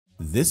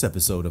This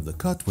episode of The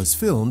Cut was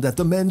filmed at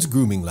the Men's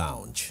Grooming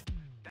Lounge.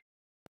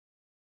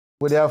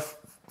 Would they have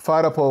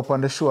father up on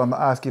the show and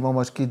ask him how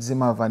much kids he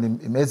have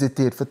and him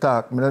hesitate for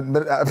talk? Him hesitate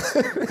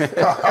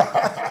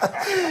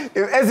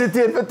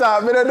for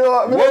talk. I don't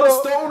know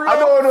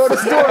the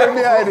story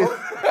behind it.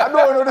 I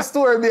don't know the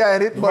story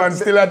behind it. But man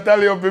still a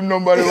tally up him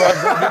number.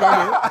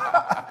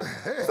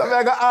 So I'm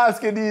gonna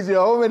ask you, DJ,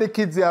 how many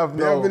kids you have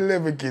now? They have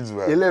 11 kids,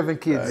 man. 11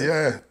 kids?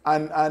 Yeah.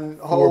 And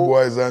how... 4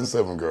 boys and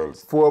 7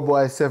 girls. 4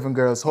 boys, 7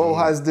 girls. How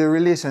has the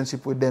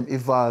relationship with them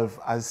evolved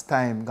as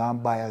time gone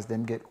by, as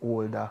them get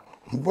older?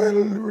 Well,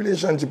 the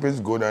relationship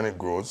is good and it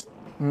grows.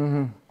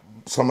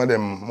 Some of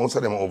them, most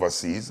of them are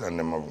overseas and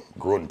them are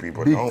grown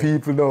people now.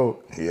 Big people now.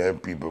 Yeah,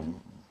 people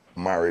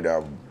married,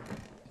 have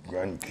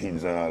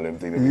grandkids and all them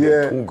things. They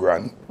get 2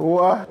 grand.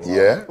 What?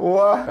 Yeah.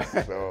 What?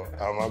 So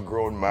I'm a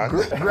grown man.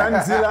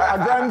 Grandzilla, a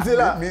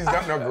Grandzilla. Me's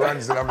not no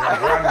Grandzilla, I'm a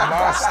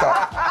grandmaster.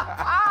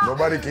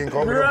 Nobody can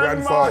call me a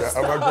grandfather.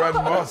 I'm a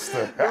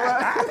grandmaster.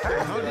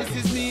 Now this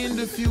is me in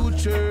the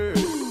future.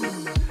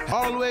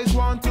 Always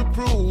want to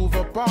prove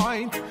a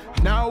point.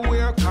 Now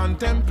we're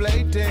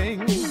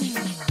contemplating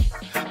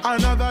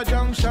another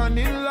junction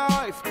in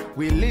life.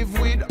 We live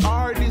with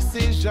our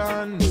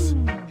decisions.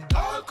 It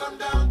all come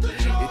down to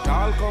choice. It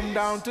all come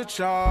down to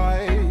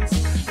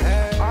choice.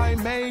 Hey, I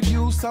made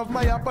use of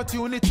my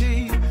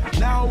opportunity.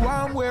 Now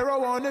I'm where I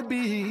want to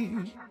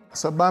be.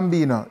 So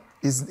Bambino,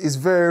 it's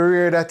very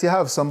rare that you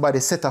have somebody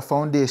set a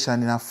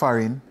foundation in a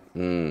foreign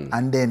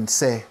and then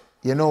say,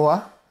 you know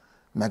what?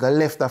 I go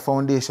left the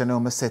foundation now,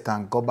 I set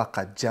and go back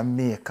to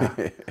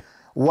Jamaica.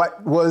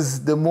 What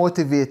was the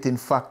motivating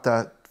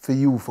factor for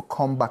you to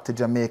come back to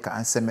Jamaica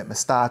and say, let me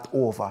start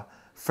over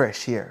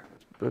fresh here?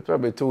 There's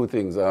probably 2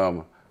 things.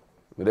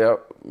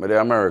 With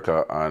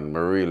America and I'm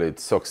really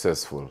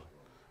successful.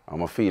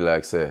 I feel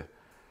like, say,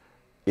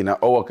 in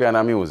our kind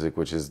of music,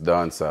 which is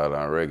dancehall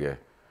and reggae,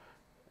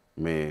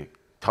 me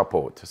top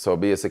out. So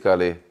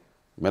basically,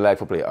 I like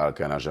to play all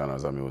kind of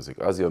genres of music.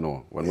 As you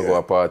know, when we go to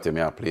a party,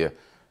 I play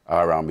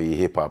R&B,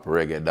 hip-hop,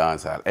 reggae,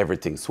 dancehall,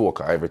 everything,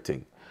 soca,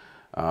 everything.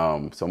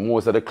 So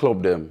most of the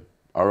club them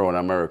around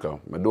America,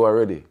 I do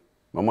already.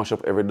 I mash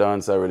up every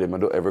dance already, I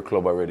do every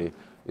club already.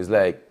 It's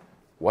like,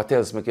 what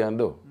else I can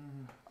do?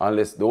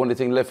 Unless the only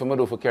thing left for me to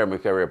do for carry my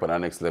career up on the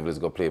next level is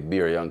go play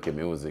beer Yankee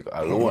music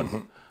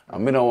alone.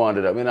 And I don't want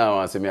to do that. I don't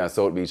want to see me at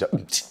South Beach.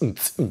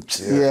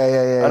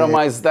 Yeah. I don't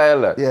mind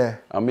style that. Yeah.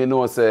 And I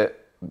know say,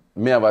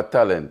 me have a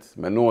talent.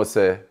 I know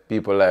say,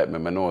 people like me.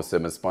 I know say,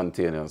 I'm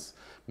spontaneous.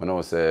 I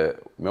know say,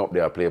 me up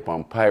there play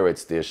upon pirate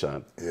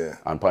station. Yeah.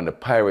 And upon the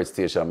pirate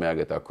station, I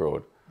get a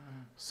crowd.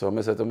 So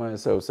I say to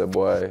myself, say,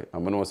 boy,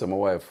 and I know say my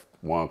wife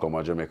want to come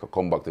to Jamaica,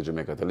 come back to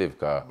Jamaica to live,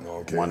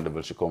 because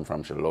Mandeville she come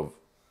from, she love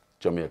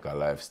Jamaica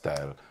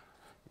lifestyle.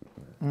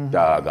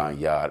 Dog and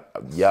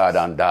yard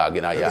and dog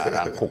in a yard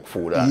and cook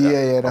food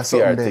and that's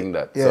something thing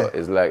that. Yeah. So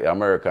it's like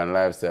American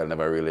lifestyle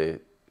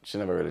she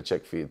never really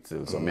check for it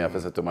too. So me have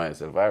to say to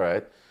myself, all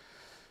right,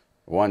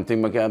 one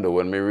thing I can do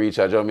when I reach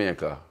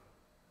Jamaica,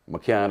 I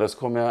can't just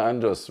come here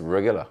and just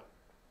regular.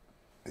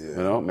 Yeah. You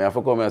know, I have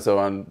to come here so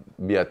and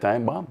be a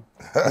time bomb.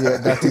 Yeah,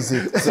 that is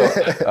it. So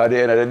at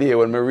the end of the day,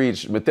 when I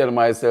reach, I tell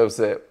myself,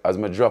 say, as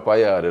I drop a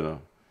yard, you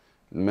know,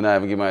 I not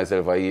even give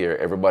myself a year,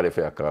 everybody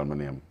fair call my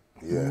name.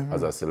 Yeah.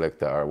 As a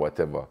selector or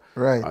whatever.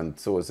 Right. And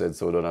so said,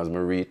 so done as I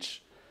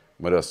reach,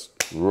 I just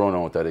run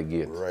out of the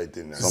gate. Right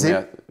in there. So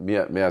Zip. me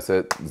I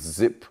said,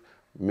 zip,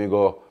 me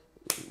go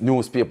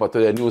newspaper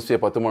today,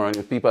 newspaper tomorrow,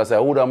 and people say,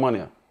 who that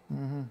money?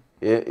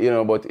 You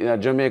know, but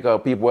in Jamaica,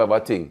 people have a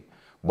thing.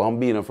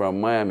 Bambino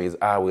from Miami is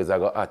always I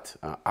got at,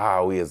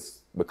 always,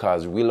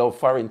 because we love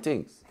foreign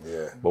things.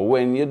 Yeah. But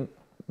when you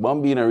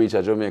Bambino reach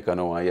Jamaica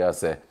now and you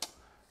say,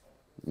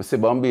 I see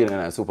Bambino in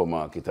a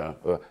supermarket,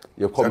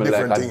 you're coming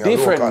like a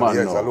different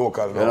man now. A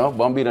local now. You know,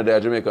 Bambino there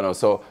in Jamaica now.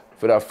 So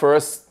for the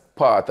first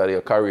part of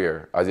your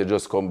career, as you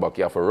just come back,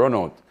 you have to run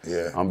out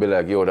and be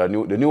like, yo, the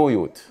new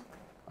youth.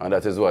 And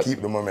that is what.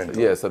 Keep the momentum.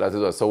 Yeah, so that is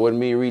what. So when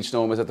me reach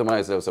now, I say to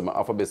myself, so I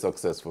have to be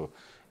successful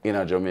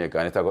in Jamaica,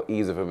 and it got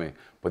easy for me.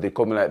 But it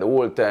coming like the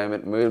whole time, I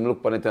look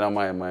upon it in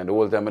my mind, the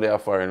whole time I there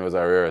foreign was a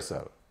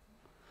rehearsal.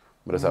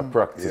 But it's a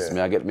practice.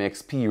 I get my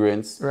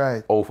experience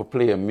how to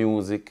play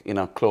music in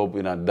a club,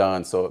 in a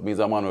dance. So it means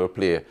a man will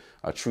play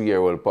a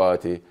 3-year-old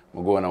party,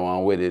 I go on a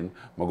one wedding,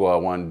 I go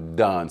on one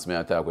dance,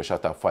 I talk with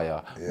Shut Up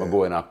Fire, I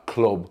go in a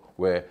club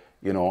where,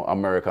 you know,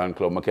 American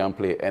club, I can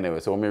play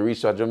anyway. So when I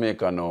reach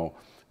Jamaica now,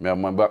 I have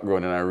my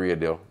background in a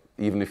radio,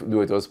 even if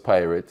though it was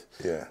pirate.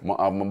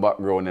 I have my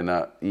background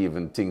in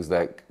even things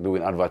like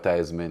doing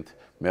advertisement.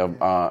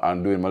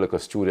 I'm doing my little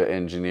studio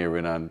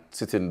engineering and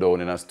sitting down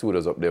in a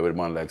studios up there with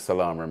man like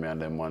Salam Remy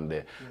and them one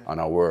day.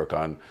 And I work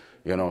and,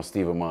 you know,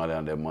 Stephen Marley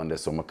and them one day.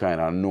 So I kind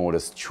of know the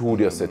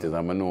studio settings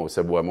and I know,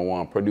 say, boy, I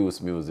want to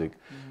produce music.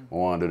 I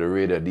want to do the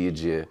radio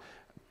DJ,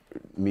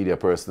 media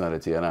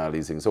personality and all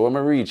these things. So when I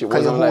reach, it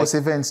wasn't like... host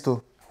events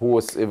too?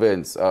 Host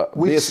events,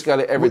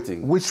 basically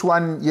everything. Which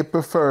one you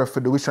prefer for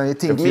which one you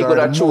think you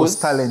are the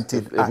most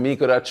talented If me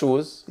could have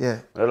choose,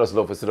 I just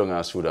love to sit down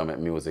and shoot and make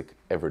music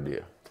every day.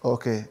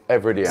 Okay.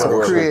 Every day. So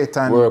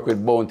work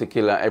with Bounty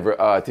Killer, every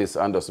artist,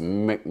 and just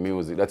make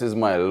music. That is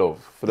my love.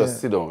 For just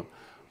sit down.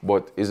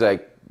 But it's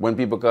like when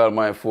people call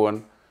my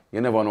phone, you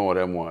never know what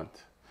they want.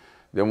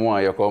 They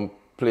want you come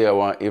play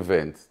one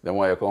event. They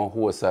want you come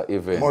host an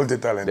event.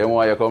 Multi-talented. They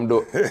want you come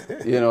do,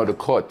 the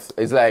cut.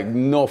 It's like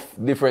enough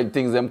different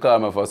things them call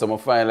me for. So I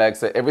find like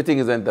say everything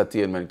is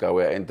entertainment because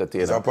we're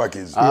entertainers. It's a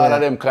package. All of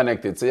them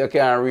connected. So you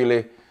can't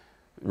really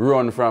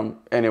run from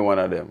any one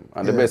of them.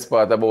 And the best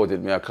part about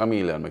it, me a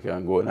chameleon. I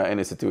can go in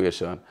any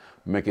situation,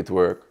 make it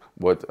work.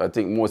 But I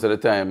think most of the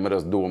time, I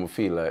just do what I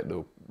feel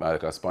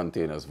like a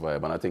spontaneous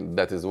vibe. And I think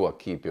that is what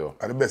keep you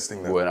the best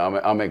thing going.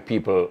 I make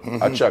people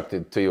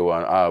attracted to you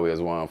and always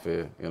want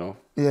to,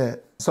 Yeah.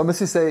 So I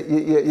say,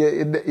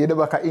 you're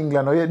back at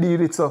England, or you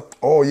did it so?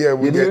 Oh, yeah.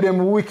 You did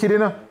them wicked,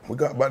 We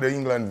got back the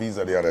England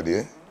visa the other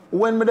day.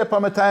 When I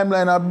on my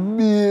timeline, a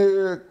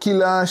beer,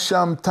 killer,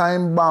 sham,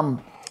 time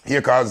bomb. Yeah,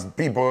 because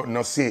people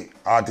don't see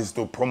artists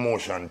do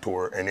promotion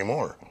tour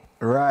anymore.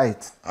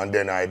 Right. And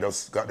then I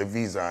just got the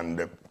visa and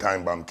the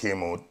time bomb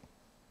came out.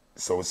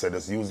 So we said,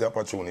 just use the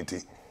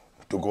opportunity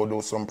to go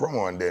do some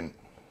promo. And then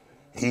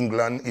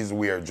England is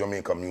where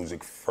Jamaica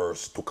music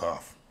first took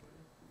off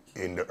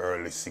in the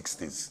early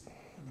 60s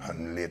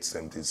and late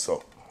 70s.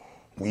 So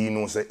we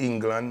know say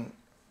England,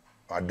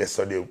 that's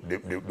the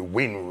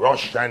wind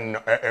rush and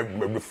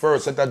the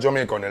first set of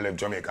Jamaica when they left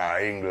Jamaica,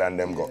 England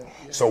them go.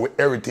 So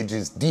heritage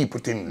is deep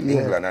within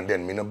England, and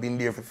then me not been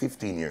there for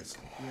 15 years.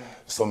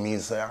 So me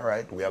say, all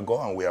right, we are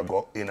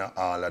go in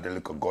all of the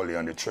little gully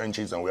and the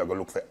trenches, and we are going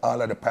to look for all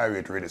of the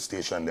pirate radio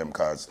station them,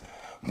 because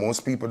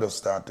most people just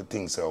start to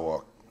think, so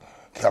well,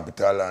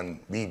 Capital and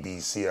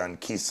BBC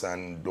and Kiss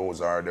and those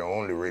are the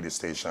only radio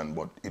station,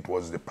 but it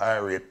was the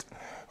pirate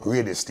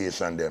radio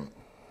station them.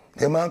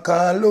 Them a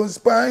call us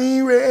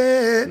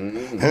pirate.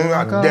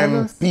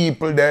 Them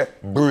people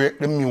that break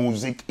the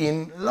music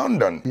in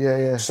London.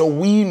 Yeah. So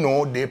we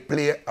know they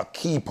play a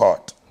key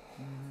part.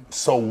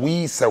 So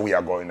we say we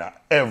are going to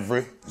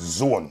every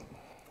zone.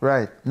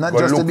 Right. Not Go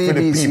just the look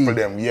for BBC. the people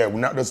them,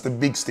 not just the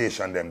big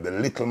station them, the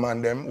little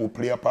man them who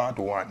play a part,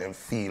 who want them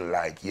feel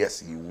like,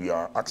 yes, we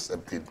are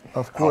accepted.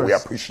 Of course. And we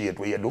appreciate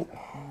what you do.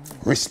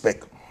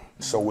 Respect.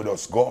 So we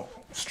just go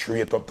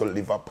straight up to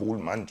Liverpool,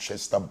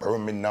 Manchester,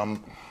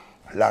 Birmingham,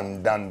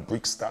 London,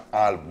 Brixton,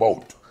 all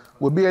about.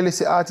 We barely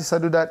see artists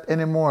that do that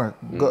anymore.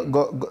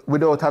 Go,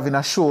 without having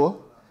a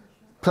show,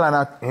 plan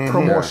a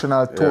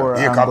promotional tour.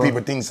 Yeah, because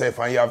people think say if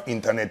you have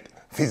internet,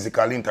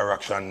 physical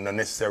interaction, not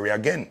necessary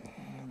again.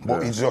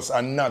 But it's just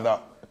another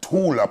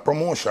tool of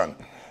promotion.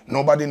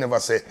 Nobody never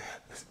say,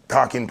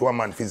 talking to a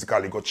man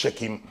physically, go check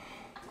him,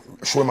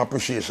 show him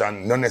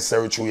appreciation, not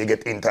necessary through you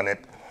get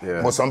internet.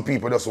 Yeah. But some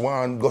people just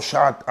want go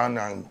short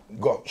and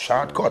go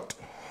shortcut.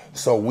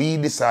 So we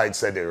decide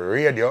say the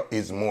radio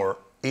is more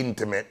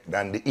intimate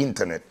than the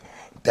internet.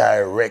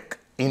 Direct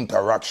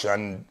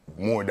interaction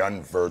more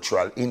than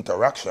virtual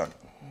interaction.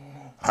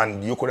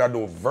 And you could have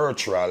do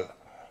virtual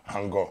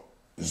and go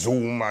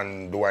Zoom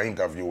and do an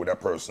interview with a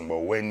person. But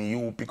when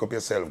you pick up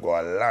yourself, go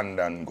to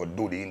London, go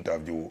do the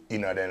interview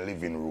in a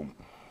living room,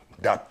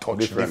 that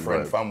touch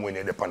different from when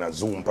you're on a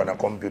Zoom on a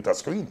computer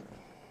screen.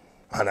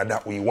 And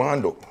that we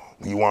want though.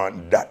 We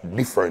want that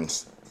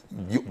difference.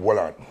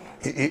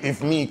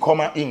 If me come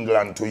to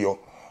England to you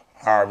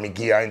or me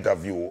give an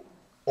interview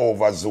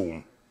over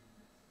Zoom,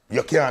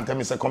 you can't tell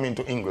me say come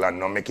into England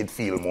now make it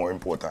feel more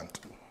important.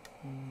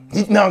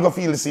 It not gonna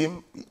feel the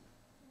same.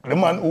 The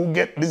man who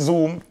get the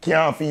Zoom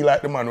can't feel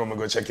like the man when we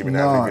go check him in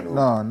the living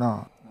room.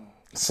 No.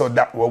 So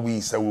that's what we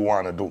say we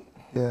want to do.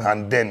 Yeah.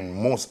 And then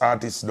most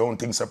artists don't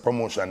think it's a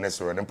promotion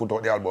necessary. They put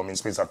out the album in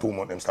space of 2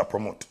 months, them start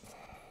promote.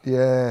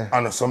 Yeah.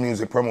 And some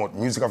music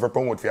have to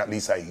promote for at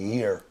least a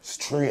year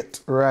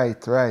straight. Right.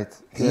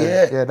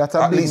 Yeah, that's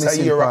a at big least a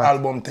missing year part. an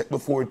album take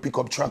before it pick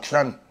up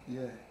traction.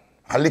 Yeah.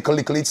 A little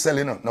it's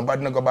selling.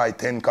 Nobody no go buy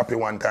 10 copy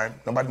one time.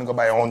 Nobody no go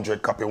buy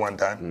 100 copy one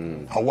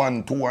time. And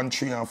 1, 2, and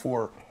 3, and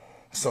 4.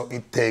 So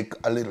it take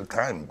a little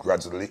time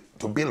gradually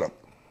to build up.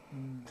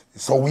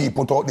 So we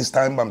put out this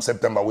time bomb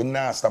September. We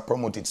now start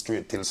promote it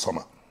straight till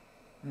summer.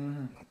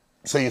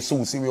 So you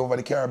see we over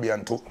the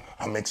Caribbean too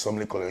and make some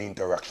little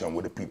interaction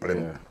with the people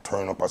and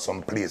turn up at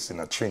some place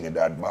in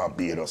Trinidad,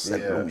 Barbados,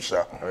 St.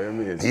 Lucia.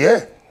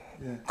 Yeah.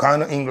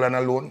 Kind of England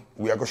alone,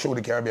 we are going to show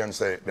the Caribbean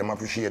say them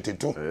appreciate it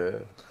too. Yeah.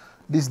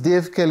 This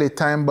Dave Kelly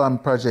Time Bomb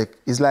project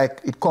is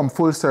like it come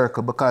full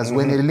circle because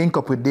when you link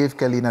up with Dave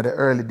Kelly in the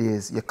early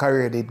days, your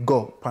career did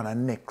go on a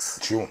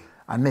next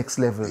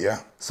level.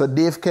 Yeah. So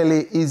Dave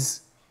Kelly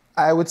is,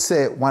 I would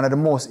say, one of the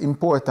most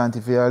important,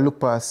 if you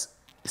look past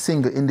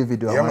single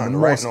individual, one of the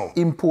most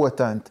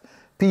important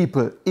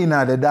people in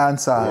the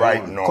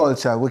dancehall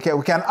culture. We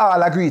can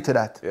all agree to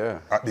that. Yeah.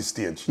 At this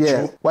stage.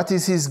 Yeah. True. What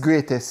is his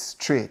greatest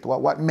trait?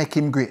 What make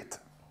him great?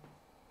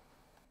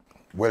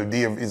 Well,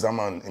 Dave is a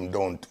man who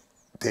don't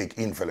take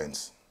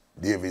influence.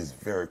 Dave is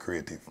very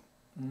creative.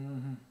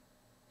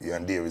 Yeah,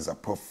 and Dave is a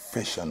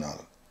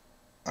professional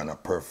and a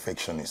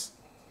perfectionist.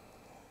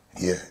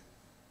 Yeah.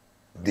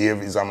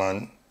 Dave is a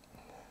man,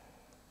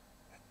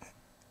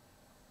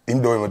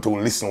 him don't even to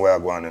listen where I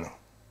go on,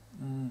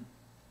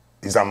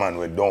 He's a man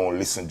who don't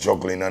listen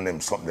juggling and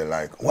them something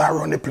like, why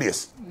run the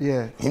place?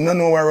 Yeah. He don't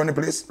know why run the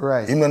place.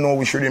 Right. He don't know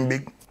we shoot him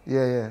big.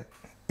 Yeah, yeah.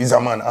 He's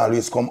a man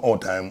always come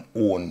out of him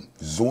own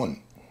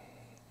zone.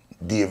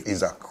 Dave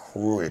is a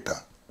creator.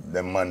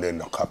 The man they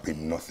not copy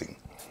nothing.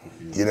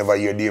 You never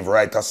hear Dave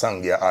write a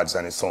song, their odds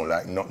and it sound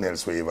like nothing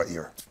else we ever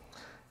hear.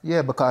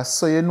 Yeah, because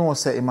so you know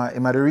say him a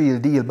the real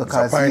deal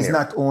because he's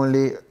not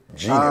only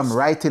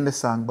writing the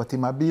song, but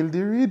him a build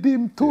the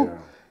rhythm too. Yeah.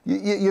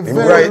 You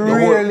very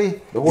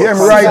rarely... Him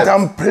write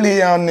and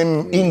play and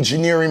him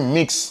engineering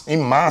mix,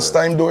 him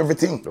master, him do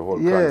everything. The whole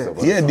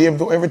concept. Yeah, Dave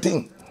do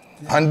everything.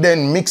 Yeah. And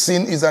then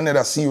mixing is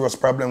another serious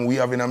problem we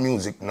have in our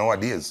music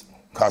nowadays.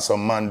 Because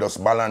some man does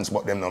balance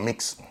but them no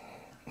mix.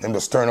 Them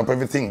just turn up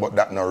everything but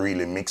that not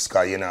really mix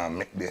because you know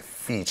make the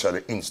feature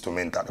the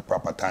instrument at the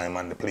proper time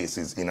and the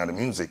places in the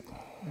music.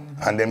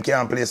 And them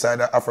can't play side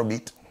of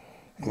Afrobeat.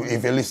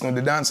 If you listen to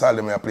the dance hall,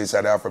 them may play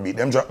side of Afrobeat.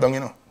 Them drop down, you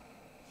know.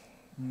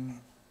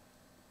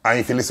 And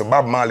if you listen to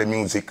Bob Marley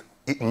music,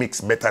 it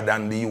mix better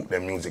than the youth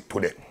them music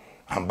today.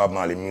 And Bob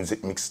Marley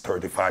music mixed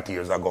 30, 40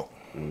 years ago.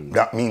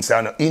 That means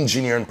there's an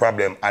engineering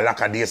problem, a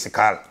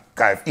lackadaisical.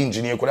 Because if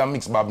engineer could have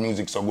mixed Bob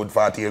music so good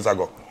 40 years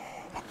ago.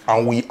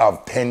 And we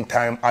have 10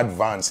 times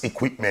advanced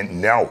equipment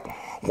now.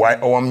 Why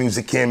our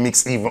music can't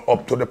mix even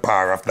up to the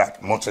power of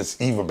that much is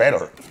even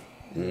better.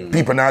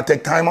 People now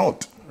take time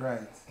out. Right.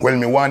 Well,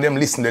 me want them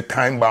listen to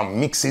time bomb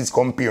mixes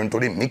comparing to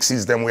the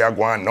mixes them we are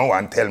going now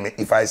and tell me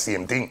if I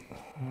same thing.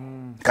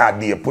 Because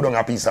they put on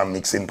a piece of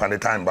mixing on the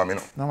time bomb, you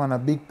know. No man, a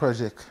big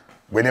project.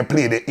 When you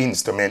play the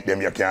instrument,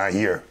 them you can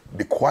hear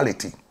the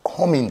quality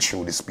coming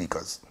through the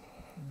speakers.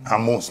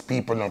 And most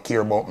people don't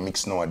care about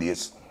mix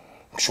nowadays.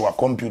 Show a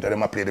computer,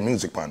 them play the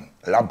music on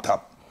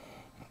laptop.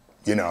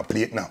 You know,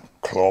 play it now.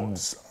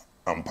 Clubs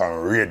and on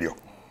radio.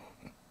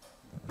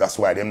 That's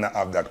why them not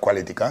have that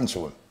quality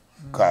control.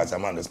 Because a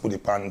man just put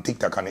it on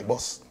TikTok and it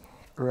bust.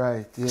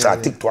 Right, yeah. So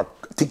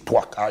TikTok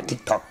quality.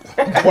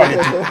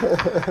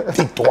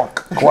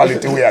 TikTok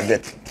quality we are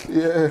get.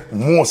 Yeah.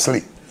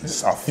 Mostly.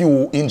 A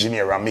few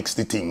engineers mix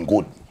the thing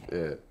good.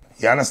 Yeah.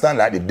 You understand?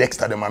 Like the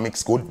Dexter them are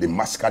mix good, the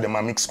Masca them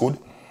are mix good.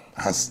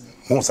 And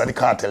most of the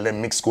cartel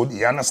them mix good.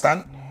 You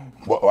understand?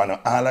 But when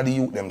all of the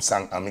youth them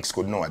song are mix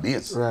good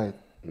nowadays. Right.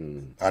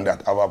 And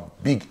that have a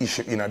big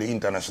issue in the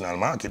international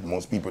market.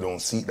 Most people don't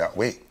see it that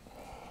way.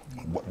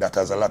 But that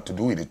has a lot to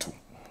do with it too.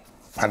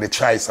 And the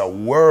choice of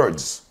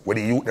words where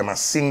the youth them are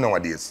sing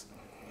nowadays.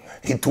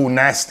 He too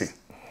nasty.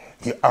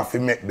 He have to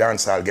make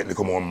dancehall get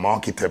little more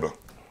marketable.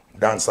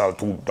 Dancehall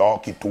too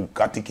darky, too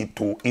gothic,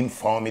 too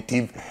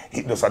informative.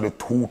 He does have the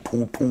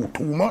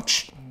too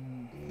much.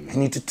 You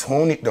need to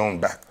tone it down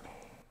back.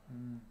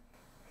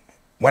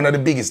 One of the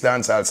biggest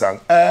dancehall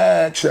songs,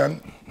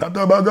 Action, not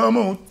a bag of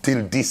mouth,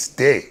 till this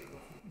day.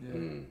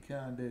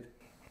 Can't do it.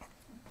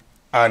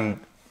 And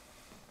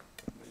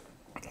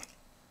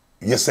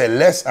you say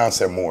less and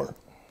say more.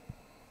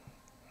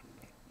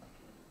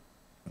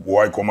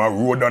 Boy come a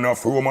road and a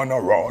from and a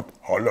rod,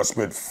 all just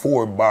with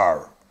 4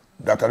 bar.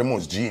 That are the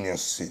most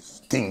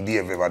genius thing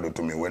Dave ever do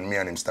to me when me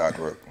and him start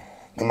work.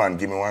 The man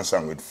give me one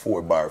song with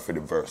 4 bar for the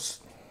verse.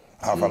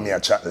 Half of me a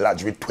chat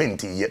lodge with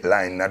 28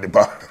 line at the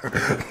bar.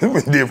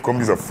 When Dave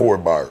comes, it's a 4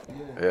 bar.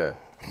 Yeah.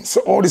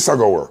 So all this a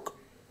go work.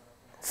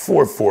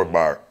 4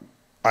 bar.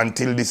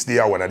 Until this day,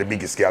 one of the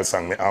biggest girl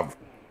song me have.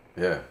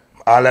 Yeah.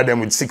 All of them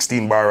with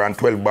 16 bar and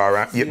 12 bar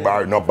and 8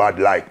 bar, not bad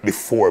like the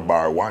 4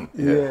 bar one.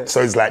 Yeah.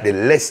 So it's like the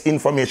less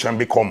information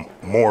become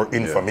more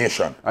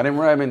information. And them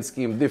rhyming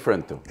scheme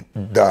different too.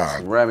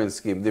 Dog. Rhyming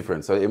scheme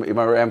different. So it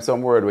might rhyme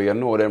some word where you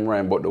know them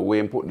rhyme, but the way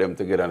you put them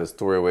together and the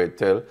story where it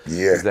tell,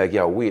 it's like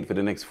you wait for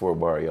the next 4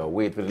 bar, you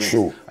wait for the next.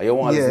 True. And you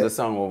want to listen to the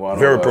song over and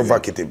Very over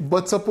provocative. again.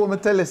 But suppose me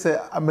tell you, say,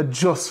 I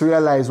just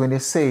realize when you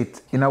say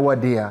it in our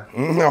day.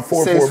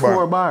 Say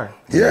 4 bar.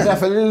 Yeah. You have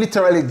to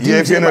literally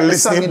Yeah, if you're not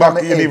listening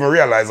back, you don't even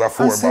realize a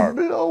 4 bar.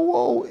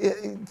 Whoa.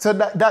 So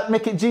that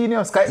make it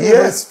genius. Because it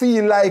always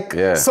feel like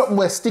something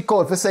will stick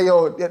out. If you say,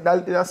 yo,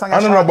 that song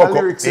has short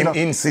lyrics. Him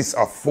insists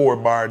a 4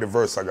 bar the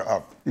verse I got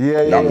up.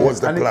 That was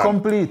the and plan. It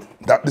complete.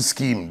 That's the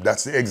scheme.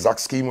 That's the exact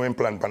scheme when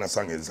plan pan a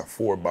song is a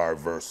 4 bar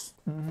verse.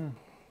 And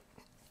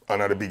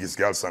the biggest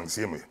girl song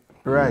same way.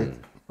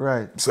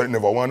 Right. So it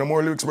never want no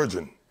more lyrics,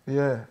 virgin.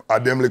 Yeah.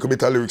 And them little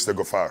bit of lyrics they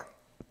go far.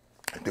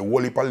 The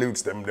whole heap of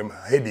lyrics, them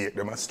headache,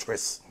 them a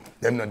stress.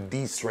 Them not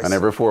de-stress. And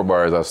every 4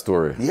 bar is a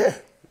story. Yeah.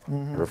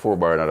 Every 4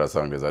 bar in that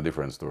song is a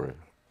different story.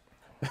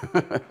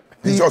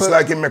 It's just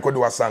like him make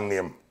do a song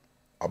name,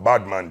 a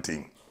bad man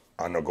thing.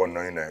 And no gun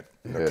no night,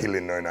 no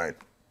killing no night,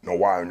 no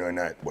war no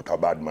night, but a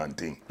bad man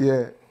thing.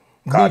 Yeah.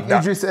 Big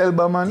Idris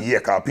Elba, man. Yeah,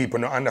 because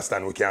people don't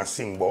understand we can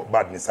sing about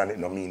badness and it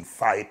no mean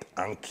fight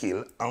and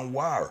kill and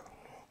war.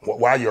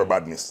 Why your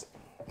badness?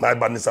 My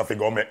badness have to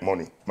go make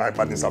money. My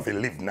badness have to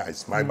live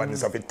nice. My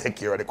badness have to take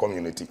care of the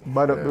community.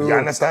 You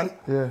understand?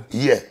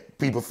 Yeah.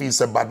 People feel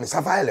say badness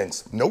are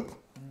violence. Nope.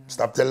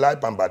 Stop telling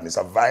life and badness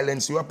are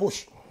violence you a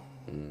push.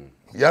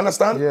 You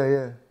understand?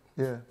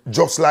 Yeah.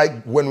 Just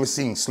like when we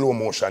sing slow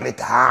motion,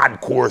 it's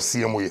hardcore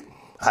same way.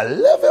 I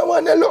love it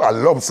when they look. I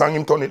love song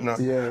him turn it now.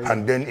 Yeah.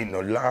 And then it no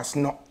last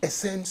no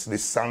essence. The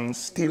song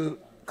still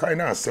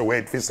kind of say what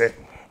it say,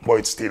 but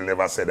it still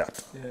never say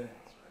that. Yeah.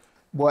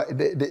 But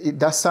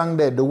that song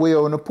there, the way I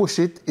want to push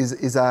it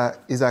is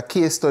a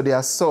case study.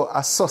 I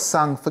saw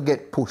song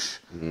forget push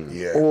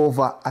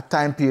over a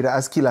time period,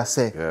 as Killer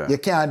say. Yeah. You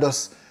can't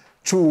just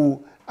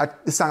through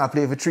the song I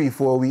play for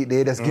 3-4 weeks,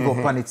 they just give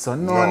up on it. So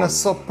no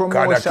sub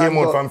promotion. Because that came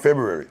out from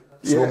February.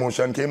 Slow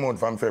motion came out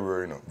from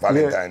February, you know,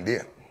 Valentine's Day.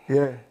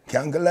 Yeah.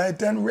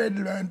 Candlelight and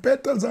red wine,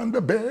 petals on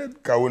the bed.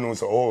 Because we know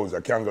so, it's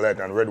a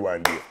candlelight and red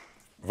wine day.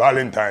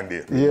 Valentine's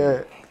Day.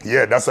 Yeah.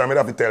 Yeah, that's why I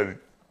have to tell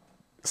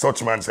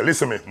such man, say,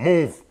 listen me,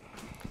 move.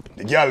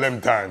 The girl them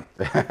time.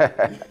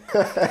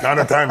 Not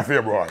the time for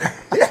you, bro.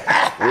 You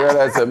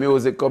realize the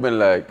music coming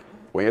like,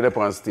 when you're up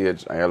on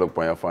stage and you look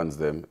on your fans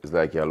them, it's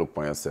like you look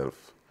on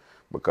yourself.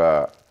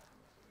 Because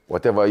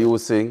whatever you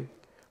sing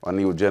and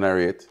you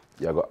generate,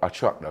 you're going to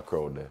attract the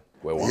crowd there.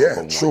 Where want to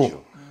come true. watch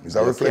you. It's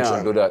a reflection. You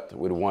can't do that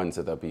with one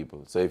set of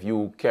people. So if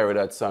you carry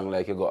that song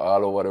like you go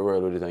all over the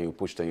world with it and you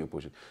push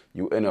it,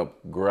 you end up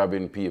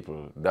grabbing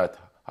people that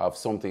have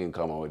something in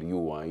common with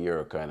you and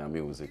your kind of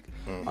music.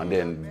 And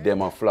then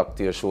them a flock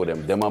to your show,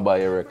 them a buy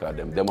a record,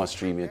 them a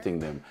stream your thing,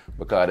 them.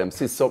 Because them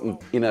see something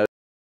in a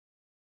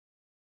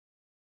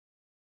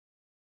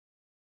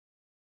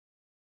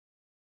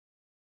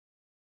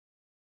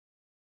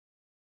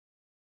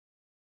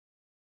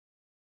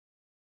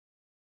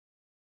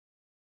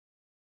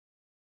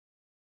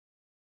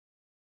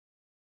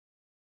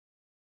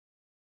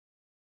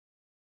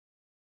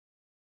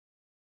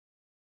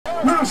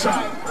Marsha,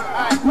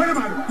 wait a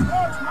minute.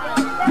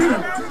 Get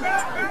him.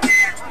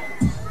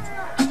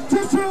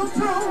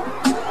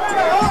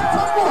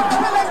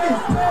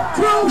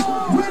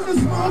 When the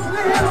smoke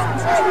clears,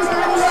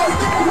 everybody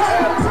else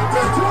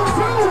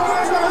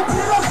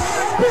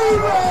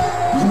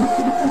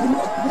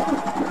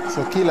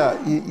So Killer,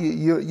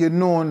 you're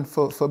known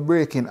for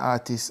breaking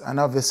artists, and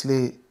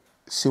obviously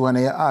she one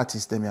of your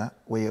artists, them, yeah,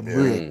 where you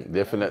break.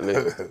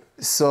 Definitely.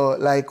 So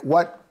like,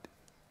 what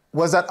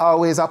was that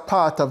always a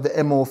part of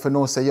the MO for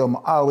no say, yo,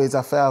 I always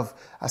have to have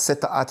a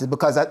set of artists?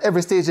 Because at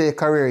every stage of your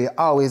career, you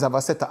always have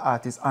a set of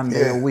artists under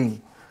your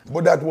wing.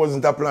 But that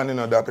wasn't a plan, you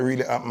know, that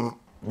really happened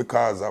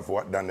because of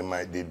what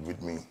Dynamite did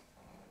with me.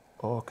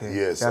 Okay.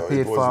 Yeah, so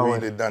it was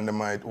forward. really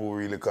Dynamite who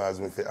really caused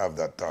me to have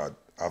that thought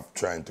of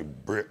trying to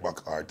break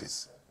back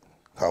artists.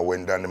 Because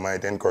when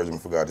Dynamite encouraged me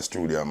to go to the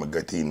studio, I'm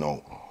get in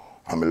now,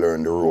 and I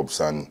learn the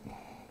ropes and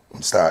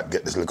start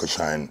get this little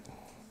shine.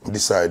 I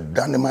decide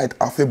Dynamite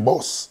off a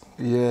boss.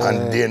 Yeah.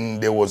 And then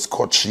there was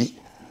Kochi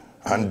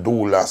and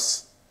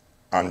Doulas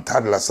and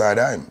Toddler side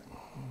of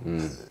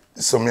him.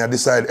 So me I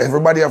decide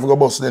everybody have to go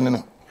bust then, you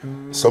know.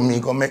 So me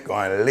go make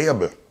a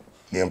label,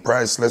 the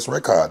Priceless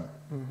Record,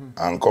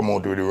 and come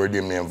out with the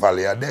rhythm named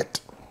Valley of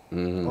Death.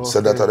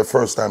 So that was the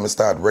first time I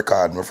start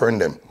record my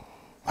friend them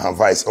and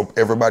vice up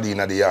everybody in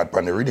the yard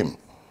on the rhythm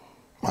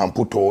and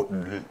put out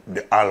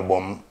the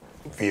album,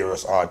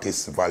 various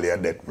artists, Valley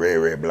of Death,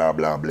 Ray, blah,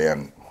 blah, blah.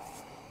 And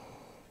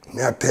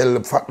me I tell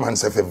the fat man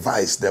if I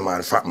vice them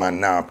and fat man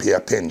now pay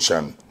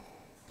attention.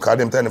 Because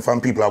them tell the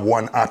people have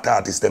one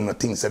artist, them not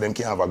think so them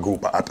can have a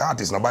group of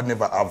artists. Nobody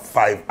never have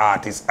 5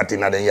 artists at in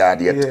the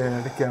yard yet.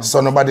 Yeah, they can't. So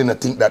nobody not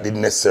think that is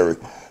necessary.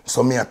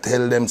 So me I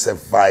tell them say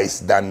vice,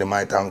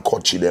 Dynamite and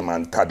Kochi them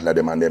and Toddler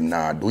them and them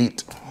now do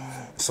it.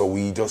 So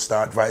we just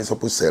start vice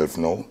up ourselves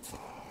now.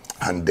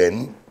 And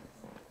then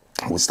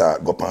we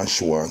start go up on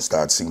show and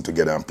start sing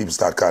together and people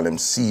start calling them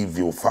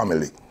CVM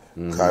family.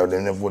 Because they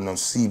never no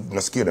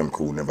scare them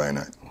crew never in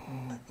it.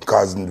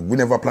 Because we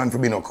never plan to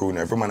be no crew,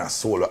 every man a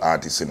solo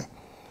artist, you know.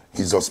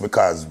 It's just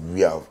because we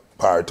have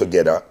power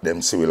together,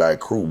 them see we like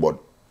crew, but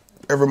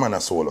every man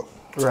a solo.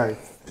 Right.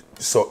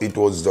 So it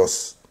was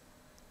just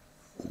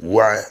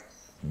why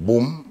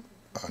Boom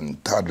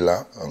and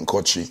Toddler and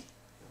Kochi.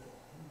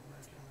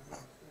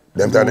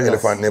 Them time the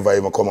elephant never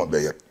even come up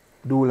there yet.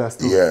 Doulas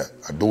too. Yeah,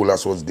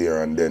 Doulas was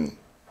there and then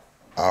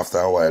after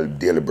a while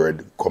Daily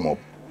Bread come up,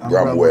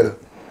 Bramwell.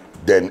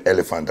 Then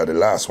Elephant at the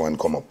last one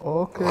come up.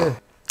 Okay.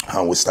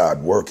 And we start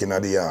working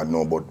at the yard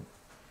now, but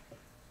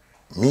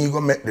me go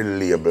make the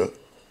label.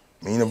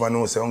 Me never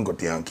know say Uncle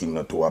T and King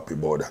not too happy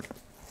about that.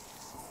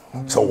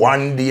 So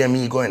one day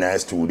me go in the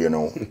studio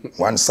now,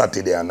 one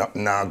Saturday and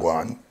nothing now go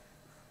on,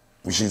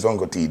 which is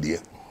Uncle T day.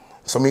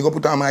 So me go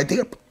put on my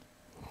tape.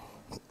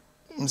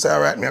 I say,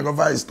 alright, me I go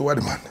vice to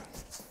the man.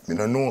 Me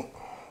don't know.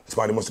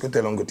 Somebody must go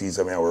tell Uncle T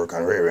say me I work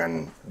and rare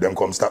and them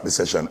come stop the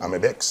session and me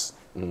vex.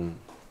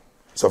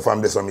 So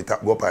from this one, I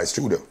go up to the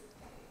studio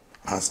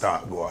and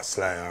start go a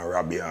Sly and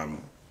Robbie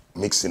and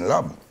mixing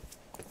lab.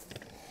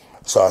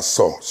 So I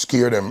saw,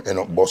 scare them end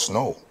up bust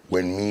now.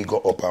 When me go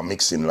up a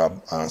mixing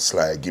lab and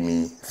Sly give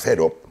me fed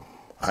up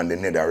and the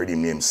net already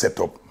name set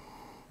up.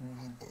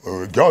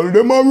 Girl,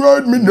 them a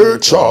ride me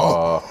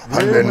nature.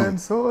 And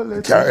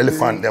then carry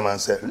Elephant them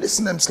and say,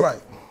 listen them Sly.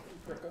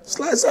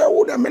 Sly say,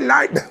 oh, them me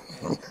like them.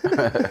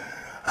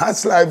 And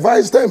Sly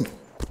advise them.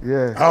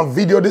 Yeah. And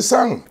video the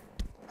song.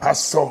 I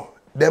saw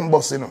them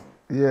boss, you know.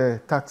 Yeah,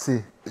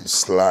 Taxi.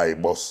 Sly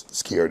bus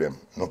scare them.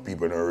 No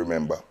people don't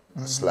remember.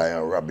 Sly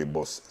and Robbie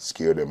bus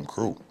scare them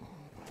crew.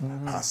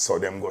 I saw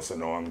them go so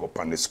now and go up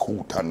on the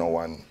scooter now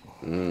and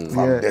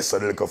from there so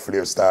the little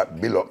flare start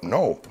build up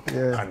now.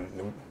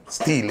 And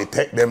Steely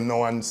take them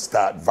now and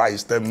start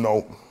vice them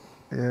now.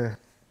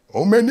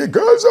 How many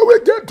girls are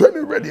we get 20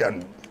 ready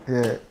and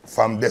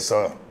from there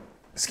so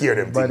scare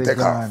them to take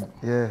off.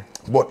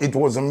 But it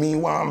wasn't me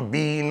want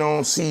be no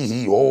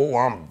CEO,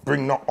 want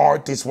bring no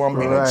artist, want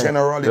be no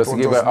general. Just it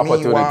was give just an me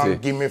opportunity.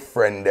 want give me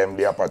friend them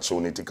the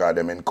opportunity because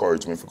them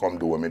encourage me to come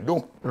do what me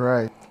do.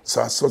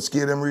 So I so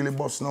scared them really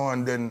bust now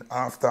and then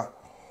after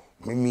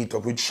me meet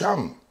up with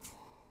Sham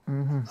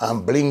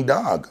and Bling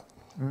Dog.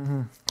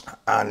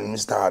 And me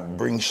start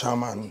bring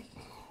Sham and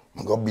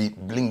I go beat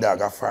Bling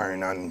Dog a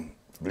foreign and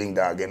Bling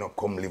Dog end up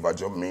come live at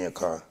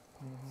Jamaica.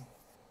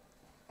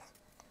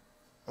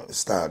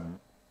 Start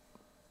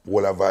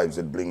all our vibes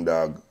with Bling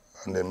Dog,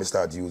 and then me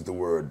start use the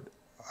word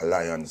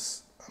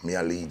alliance, me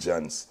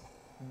allegiance.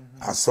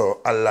 I saw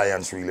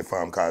alliance really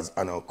fam because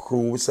I know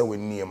crew so we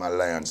name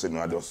alliance, you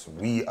know, just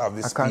we have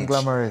this speech.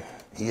 Conglomerate.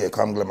 Yeah,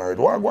 conglomerate.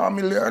 What go on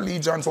me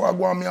allegiance, what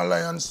go on me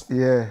alliance?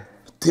 Yeah.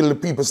 Till the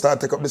people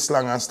start take up the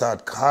slang and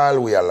start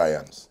call we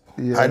alliance.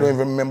 I don't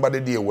even remember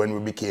the day when we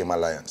became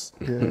alliance.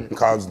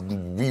 Because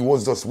we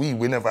was just we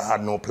never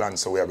had no plan,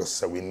 so we are just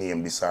say we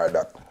name this or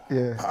that.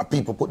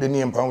 People put the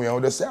name on we and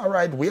we just say, all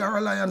right, we are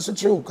alliance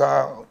with you,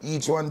 because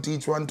each one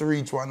teach one to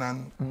reach one,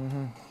 and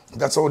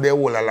that's how the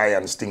whole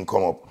alliance thing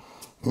come up.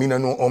 Me no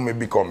know how me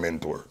become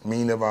mentor.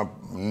 Me no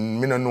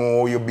know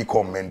how you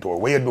become mentor.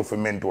 What you do for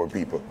mentor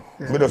people?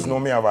 Me just know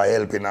me have a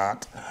helping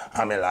heart.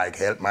 I me like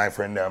help my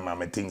friend them, and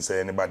me think say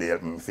anybody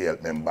help me,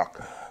 help them back.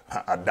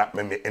 That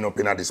me end up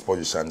in this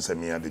position, say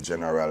me are the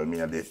general,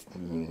 me are the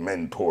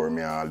mentor,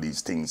 me are all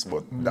these things,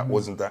 but that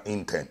wasn't the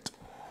intent.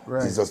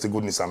 It's just the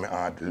goodness of my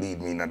heart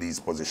lead me in these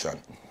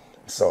positions.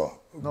 So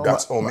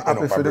that's how me end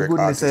up for the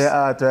goodness of your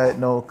heart right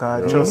now,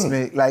 cause trust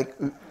me, like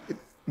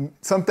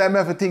sometimes I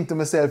have to think to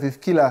myself,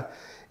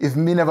 if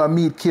me never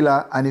meet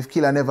Killer and if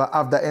Killer never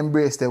have that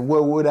embrace, then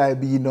where would I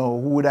be now?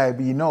 Who would I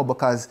be now?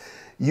 Because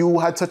you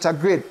had such a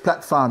great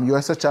platform, you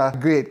had such a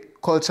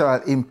great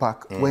cultural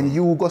impact. When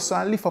you go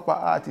and lift up an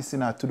artist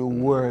to the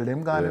world,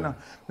 them gone, you know.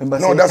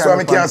 No, that's why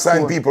I can't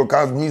sign people,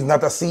 because me is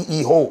not a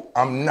CEO.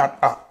 I'm not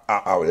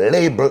a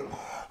label.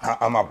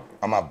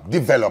 I'm a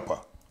developer.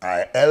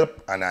 I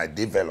help and I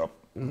develop.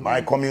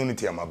 My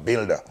community, I'm a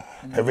builder.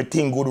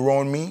 Everything good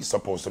around me is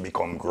supposed to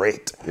become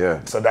great.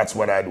 So that's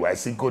what I do. I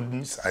see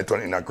goodness, I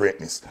turn it into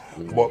greatness.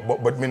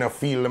 But me not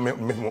feel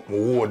me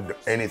owed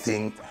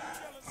anything.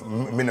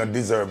 Me not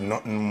deserve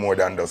nothing more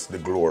than just the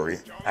glory.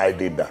 I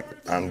did that,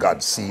 and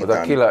God see it.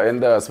 But a Killer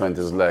endorsement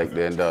is like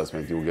the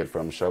endorsement you get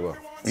from Shabba.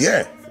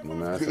 Yeah,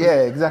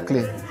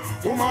 exactly.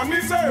 Woman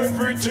is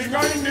everything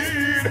I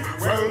need.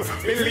 Well,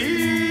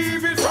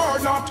 believe it or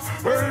not,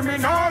 well, me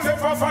not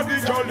ever for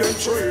the jolly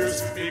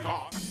trees.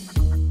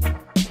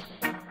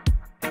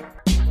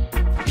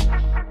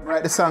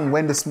 Write the song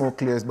When the Smoke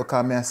Clears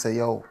because me I say,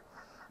 yo,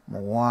 I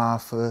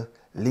want to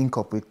link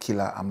up with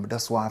Killer and I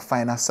just want to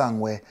find a song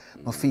where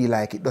I feel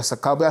like it does.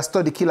 Because I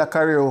studied Killer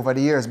career over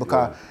the years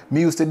because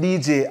me used to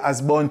DJ as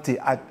Bounty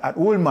at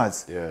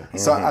Woolmaz.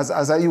 So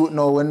as a youth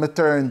now, when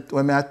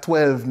me at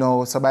 12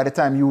 now, so by the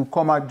time you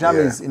come at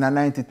Jammies in a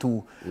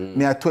 92,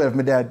 me at 12,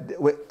 me there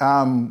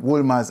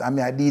Woolmaz and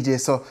me at DJ.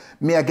 So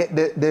me I get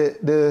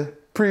the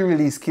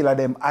pre-release Killer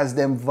them as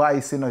them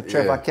voice, you know,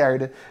 Trevor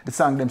carried the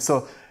song them.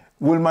 So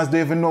Woolmaz don't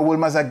even know.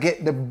 Woolmaz I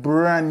get the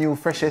brand new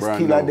freshest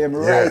Killer them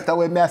right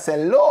away. Me I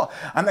say low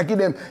and I give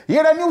them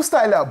the new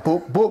style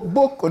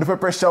book with the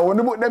pressure. When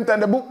the book them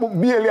time the book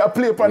barely a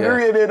play on the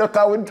radio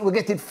because we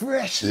get it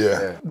fresh.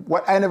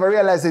 What I never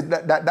realized is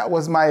that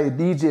was my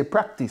DJ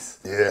practice.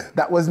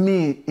 That was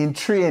me in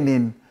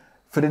training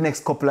for the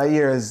next couple of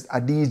years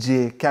a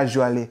DJ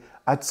casually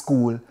at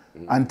school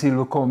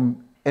until we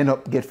end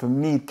up get for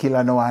meet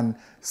Killer now and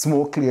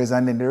Smoke Clears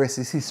and then the rest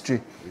is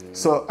history.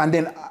 So and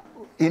then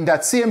in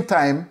that same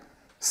time,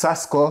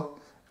 Sasko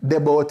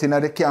debuted in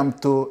the camp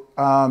to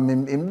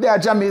in their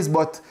jammies,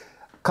 but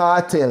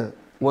Cartel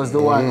was the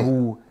one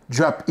who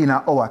dropped in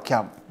our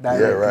camp.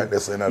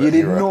 That's another you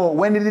didn't know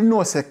when you didn't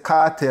know say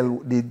Cartel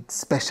did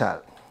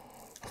special.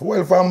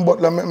 Well, from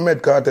Butler, I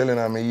met Cartel and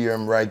I hear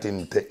him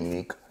writing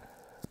technique.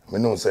 I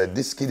know say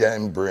this kid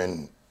in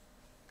brain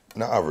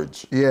not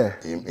average.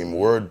 Him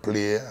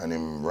wordplay and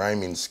him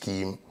rhyming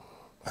scheme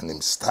and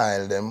him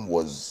style them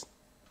was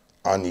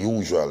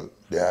unusual.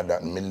 They had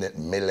that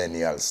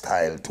millennial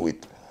style to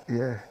it.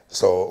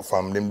 So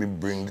from them we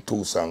bring the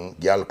two songs,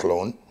 Girl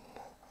Clown,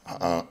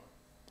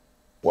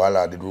 While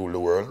I Did Rule the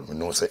World, we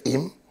know say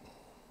him,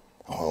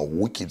 a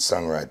wicked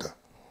songwriter.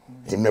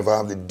 He never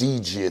have the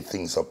DJ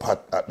things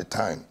apart at the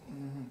time.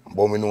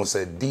 But we know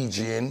say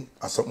DJing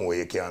is something where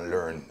you can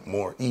learn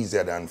more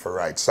easier than for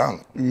write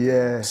song.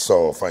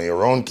 So from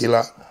your own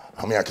Killer,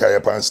 I mean I carry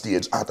up on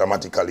stage,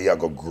 automatically you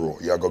go grow.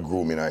 You go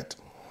grow me night.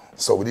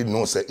 So we didn't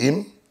know say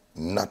him,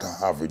 not an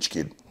average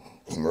kid.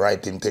 Him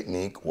writing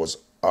technique was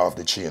off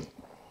the chain.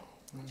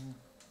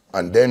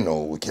 And then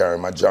now we carry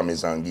my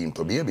jammies and give him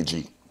to Baby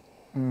G.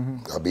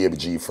 Baby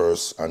G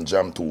first and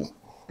Jam 2.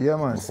 Yeah,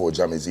 man. Before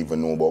jammies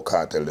even know about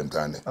Cartel them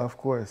time. Of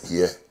course.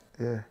 Yeah.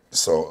 Yeah.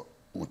 So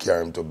we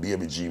carry him to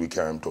Baby G, we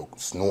carry him to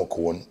Snow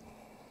Cone.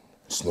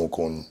 Snow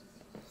Cone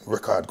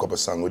record a couple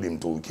songs with him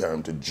too. We carry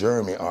him to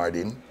Jeremy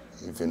Harding.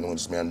 If you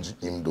notice me and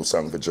him do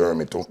song for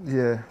Jeremy too.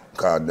 Yeah.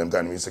 Cause them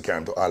time we used to carry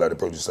him to all of the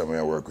producers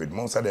I work with.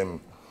 Most of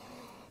them,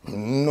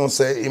 no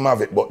say him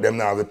have it, but them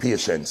now have the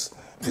patience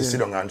to sit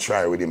down and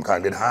try with him.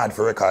 Can't get hard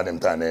for record them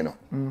time, you know.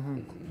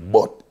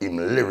 But him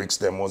lyrics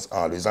them was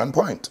always on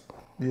point.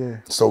 Yeah.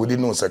 So we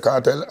didn't know say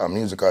Cartel, a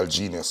musical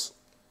genius.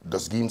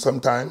 Just give him some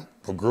time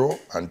to grow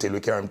until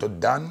we carry him to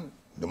Dan,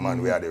 the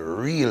man we had a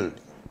real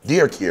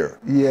dear care.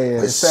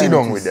 Yeah. We sit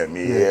down with them.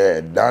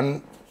 Yeah.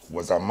 Dan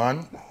was a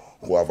man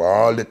who have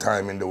all the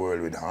time in the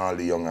world with all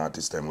the young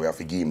artists them. We have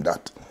to give him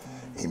that.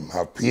 Him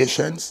have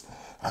patience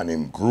and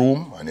him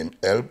groom and him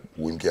help.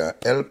 We can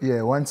help.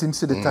 Yeah, once him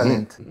see the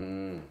talent.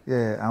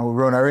 Yeah, and we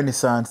run a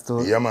Renaissance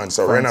too. Yeah, man.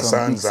 So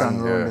Renaissance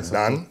and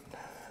Dan,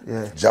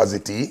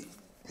 Jazzy T.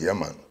 Yeah,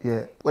 man.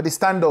 Yeah. What they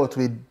stand out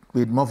with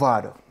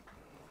Movado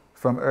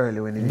from early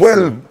when he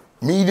Well,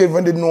 me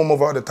even didn't know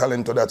about the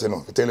talent to that, you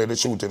know. To tell you the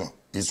truth, you know.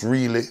 It's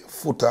really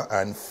footer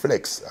and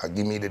flex.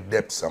 Give me the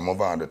depths of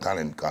Movado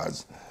talent,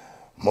 because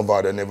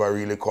Movado never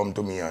really come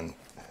to me and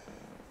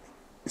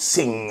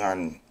sing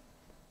and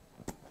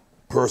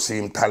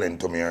pursue talent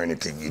to me or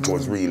anything. It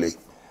was really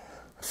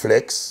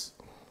flex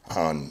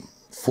and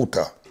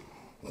footer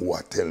who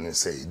are telling me,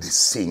 say, the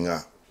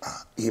singer,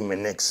 him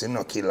next,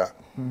 no killer.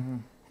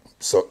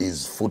 So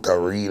his footer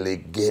really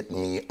get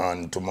me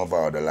onto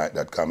Movado like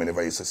that, because I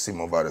never used to see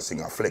Movado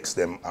sing. I flex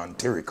them and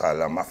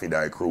Tyrical and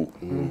Mafidai crew.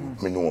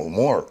 Me know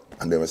more.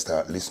 And then we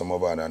start listen to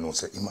Movado and I know,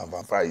 say, him have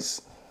a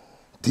voice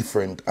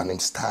different and him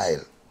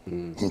style.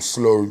 Him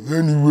slow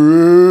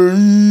anyway.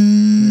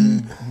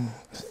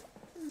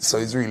 So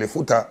it's really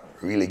footer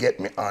really get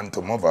me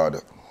onto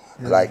Movado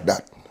like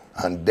that.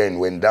 And then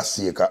when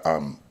that's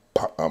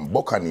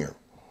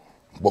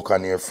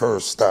Buccaneer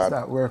first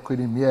start work with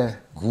him, yeah.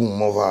 Groom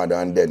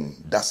Movado, and then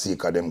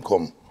Dasika them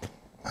come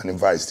and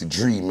invites the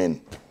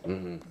Dreaming.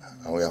 And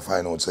we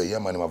find out, say, yeah,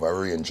 man, him have a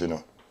range, you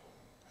know.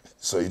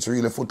 So it's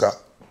really footer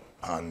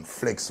and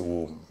flex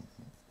who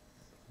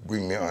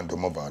bring me on to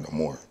Movado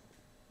more.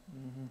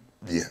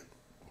 Yeah.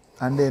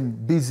 And then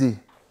Busy.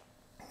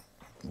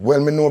 Well,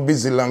 me know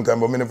Busy long time,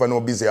 but me never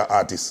know Busy an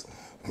artist.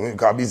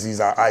 Because Busy is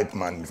a hype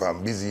man,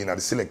 from Busy in the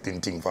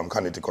selecting thing from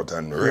Connecticut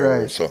and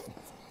Right. So,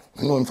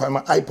 you know, if I'm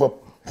a hype up,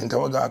 and I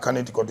go to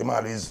Connecticut, him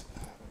always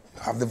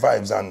have the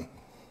vibes, and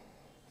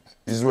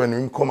is when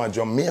we come to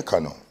Jamaica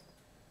now.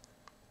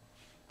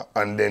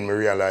 And then me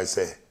realize,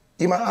 say,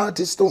 he's an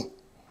artist too.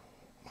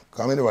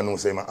 Because I never know,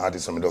 say, I'm an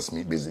artist, so I just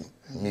meet Busy.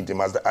 Meet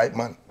him as the hype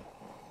man.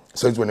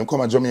 So it's when he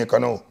come to Jamaica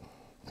now,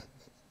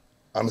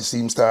 I see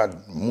him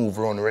start move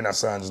around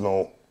Renaissance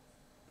now.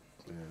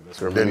 Yeah,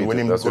 that's where then when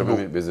him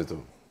go Busy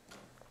too.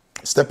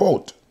 Step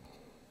out.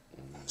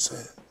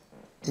 Say,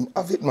 him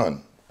have it,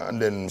 man. And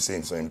then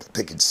saying so him to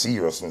take it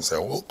serious and say,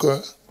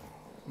 okay.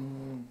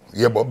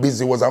 Yeah, but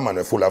Busy was a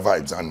man full of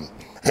vibes and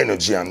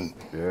energy and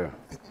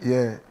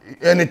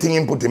anything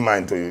he put in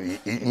mind to you.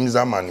 He's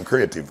a man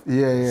creative.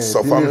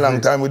 So for a long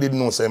time we didn't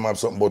know say him have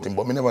something about him,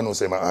 but we never know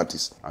say him an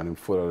artist. And him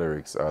full of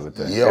lyrics all the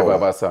time. Yeah. Ever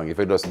have a song, if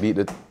he just beat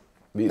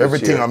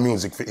everything a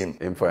music for him.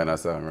 Him find a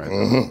song,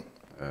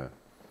 right?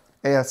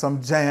 Yeah,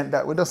 some giant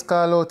that we just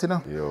call out, you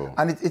know. Yo.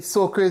 And it's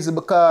so crazy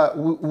because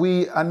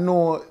we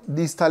know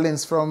these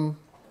talents from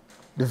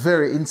the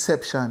very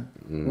inception.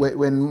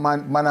 When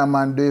man and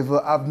man don't even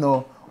have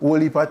no whole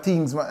heap of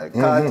things. Can't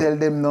tell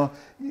them no.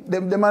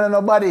 Them man and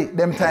nobody,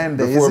 them time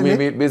there. Before me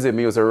meet Busy,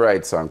 me used to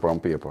write song from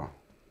paper.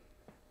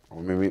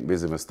 When me meet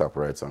Busy, me stop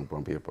write song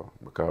from paper.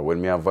 Because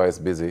when me have voice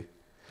Busy,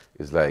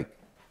 it's like,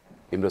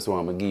 him just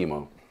want me give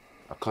him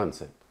a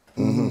concept.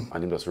 And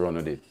him just run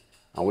with it.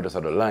 And we just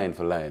had a line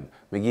for line.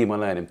 Me give him a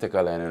line, him take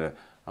a line, and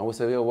we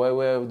say, yo, why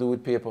we do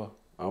with paper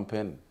and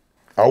pen?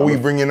 How we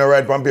bring in a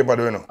write on paper,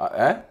 do you know?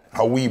 Eh?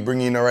 How we bring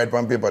in a write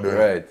on paper, do you know?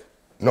 Right.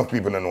 Enough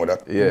people don't know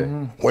that. Yeah.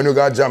 When you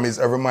got jammies,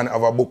 every man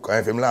have a book. And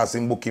if him last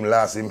him book, him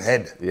last him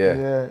head.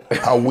 Yeah.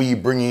 How we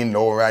bring in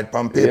no write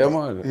on paper. Yeah,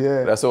 man.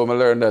 Yeah. That's how I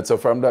learned that. So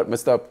from that,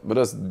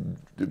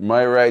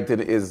 my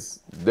writing is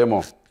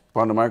demo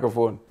on the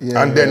microphone.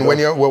 Yeah. And then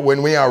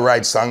when we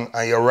write song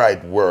and you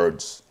write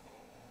words,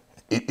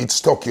 it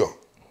stuck you.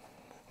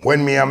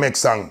 When me make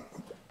song,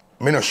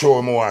 me not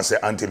sure more and say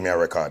until me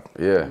record.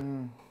 Yeah.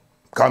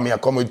 Because me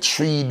come with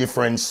 3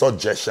 different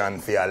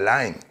suggestions for a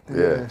line.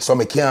 Yeah. So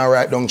me can't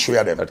write down 3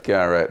 of them. That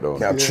can't write down.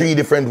 Me have 3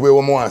 different ways we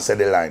want to say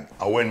the line.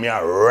 And when me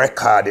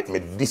record it, me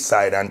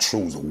decide and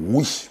choose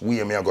which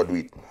way me go do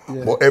it.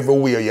 Yeah. But every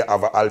way you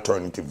have an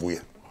alternative way.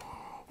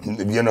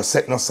 You know,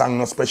 set no song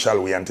no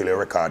special way until you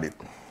record it.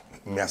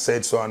 Me I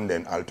said so and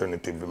then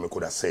alternatively me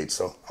could have said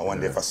so. I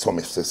wonder if some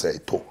to say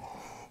it too.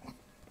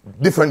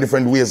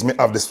 Different ways me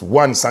have this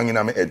one song in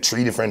my head,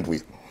 3 different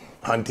ways.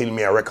 Until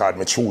me a record,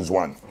 me choose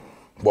one.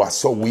 But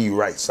so we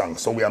write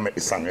songs, so we make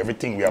the song.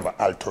 Everything we have an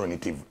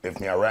alternative. If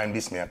me a rhyme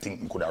this, me I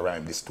think me could have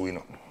rhyme this too, you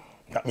know.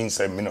 That means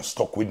say me not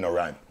stuck with no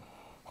rhyme.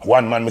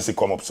 One man me see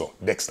come up so,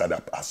 Dexter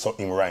that, I saw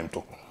him rhyme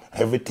too.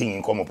 Everything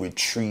he come up with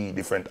 3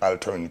 different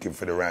alternatives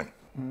for the rhyme.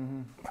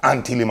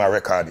 Until him I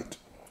record it.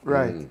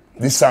 Right.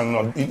 This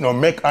song it no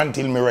make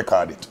until me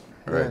record it.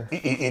 Right.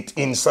 It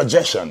in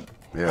suggestion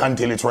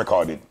until it's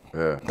recorded.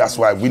 Yeah. That's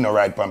why we no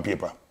write on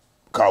paper.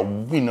 Cause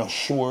we not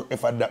sure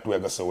if that way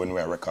go so when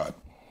we record.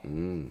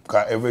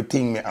 Cause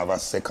everything may have a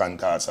second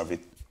thoughts of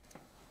it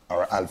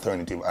or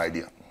alternative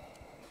idea.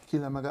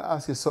 Killer, I'm gonna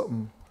ask you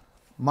something.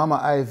 Mama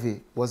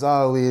Ivy was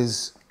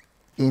always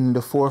in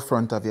the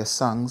forefront of your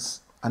songs.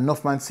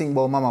 Enough man sing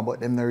about mama, but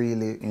them not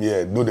really.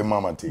 Yeah, do the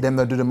mama thing. Them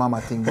not do the mama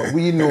thing. But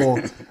we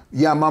know,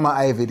 yeah, Mama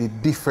Ivy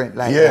did different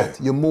like that.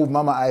 You move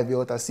Mama Ivy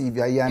out of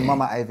CVM, yeah, and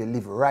Mama Ivy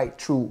live right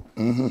through.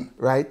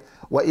 Right?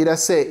 What you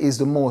say is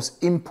the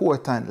most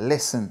important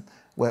lesson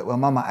where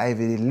Mama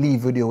Ivy did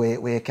leave with you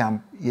where you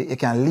can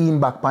lean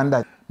back on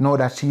that, know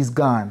that she's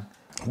gone.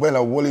 Well, a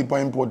whole heap of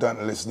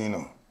important lesson, you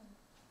know.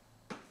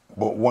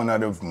 But one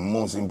of the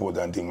most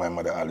important thing my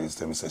mother always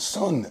tell me, say,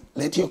 son,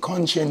 let your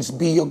conscience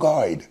be your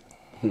guide.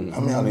 I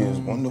mean, I always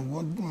wonder,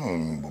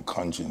 what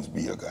conscience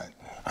be your guide?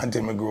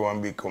 Until I grow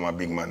and become a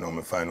big man, now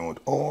I find out,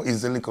 oh,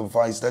 it's the little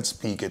voice that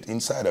speaketh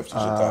inside of you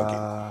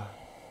talking.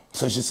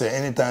 So she said,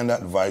 anytime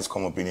that voice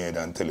come up in your head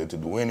and tell you to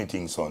do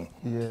anything, son,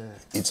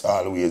 it's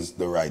always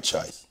the right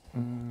choice.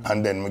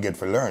 And then we get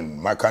to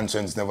learn. My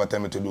conscience never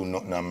tell me to do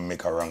nothing and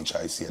make a wrong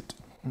choice yet.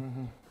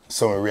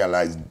 So I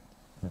realize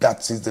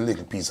that is the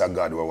little piece of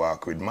God we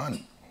walk with,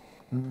 man.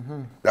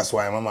 That's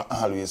why Mama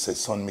always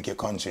says, son, make your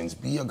conscience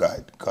be your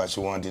guide, because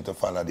she wants you to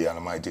follow the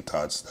almighty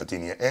thoughts that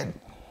in your head.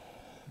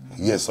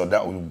 Yes, so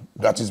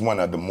that is one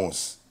of the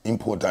most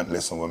important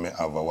lessons we may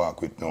have a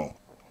walk with now.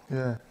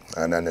 Yeah.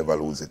 And I never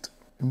lose it.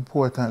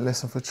 Important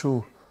lesson for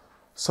true.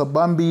 So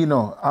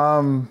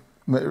Bambino,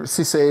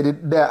 she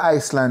said they're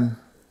Iceland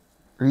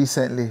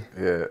recently.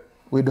 Yeah.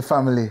 With the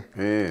family.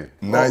 Yeah.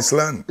 Nice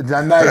land. It's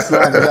a nice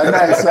land. It's a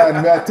nice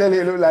land. I tell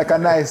you, it look like a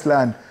nice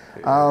land.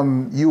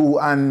 You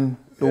and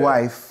the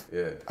wife.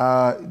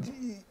 Yeah.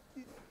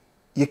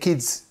 Your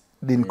kids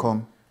didn't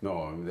come.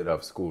 No, we did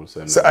have school.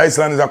 So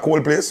Iceland is a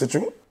cold place, is it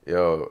true?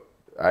 Yo,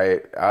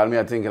 all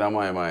me thinking on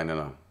my mind, you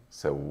know.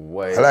 So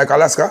why? I like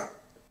Alaska?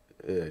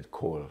 Yeah, it's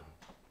cold.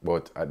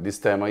 But at this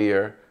time of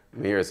year,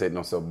 me here said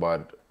not so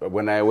bad.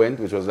 When I went,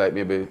 which was like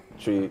maybe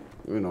 3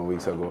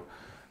 weeks ago,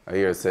 I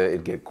hear say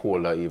it get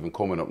colder even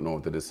coming up now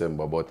to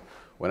December. But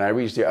when I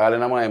reached there, all in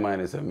my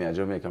mind is me at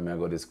Jamaica, me I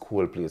got this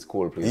cold place,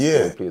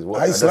 Yeah, cold place.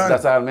 Iceland.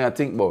 That's all me I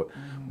think about.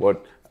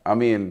 But I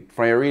mean,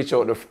 when you reach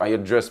out and you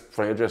dress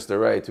the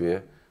right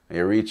way, and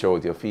you reach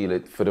out, you feel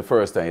it for the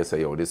first time, you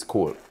say, yo, this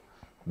cold.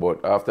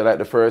 But after like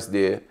the first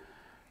day,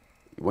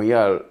 when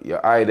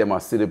your eye them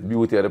and see the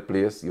beauty of the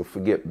place, you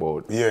forget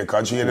about it. Yeah,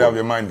 because you have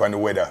your mind on the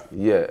weather.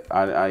 Yeah,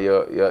 and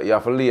you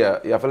have to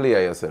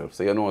layer yourself.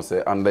 So you know,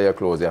 say under your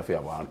clothes, you have to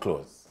have on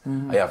clothes.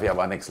 And you have to have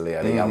a next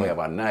layer. Then you have to have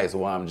a nice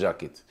warm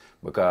jacket.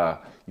 Because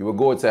you will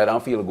go outside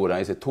and feel good, and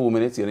you say 2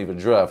 minutes, you don't even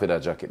draw for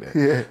that jacket there.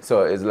 Yeah.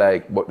 So it's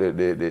like, but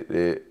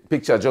the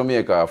picture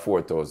Jamaica are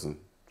 4,000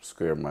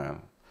 square mile,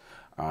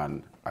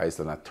 and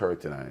Iceland are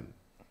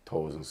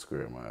 39,000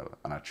 square mile,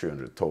 and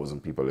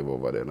 300,000 people live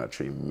over there, and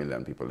 3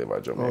 million people live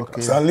at Jamaica.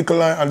 Okay. So a little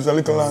land, So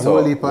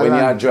when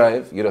you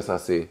drive, you just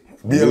have to say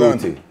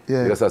beauty.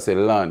 Yeah. You just have to say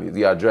land.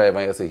 You drive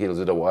and you see hills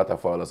with the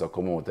waterfall, so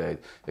come out there.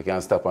 You can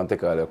stop and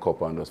take all your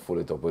cup and just fill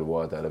it up with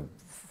water. The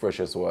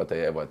freshest water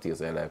you ever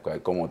taste in your life, because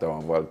it come out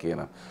of a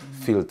volcano,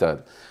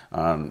 filtered.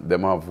 And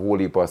them have whole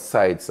heap of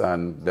sites,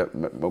 and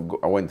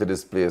I went to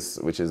this place,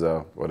 which is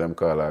what them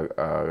call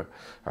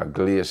a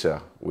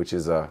glacier, which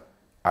is a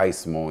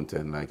ice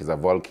mountain. Like it's a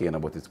volcano,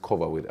 but it's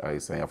covered with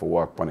ice, and you have to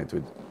walk on it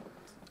with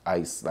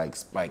ice like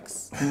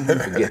spikes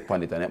to get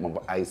on it, and it have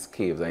ice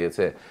caves. And you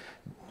say,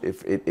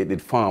 if it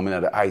did form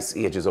in the ice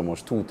age is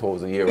almost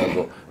 2,000 years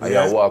ago, and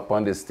you walk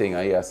on this thing,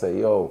 and you say,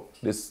 yo,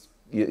 this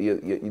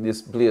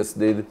place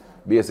did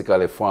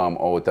basically form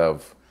out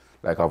of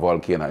like a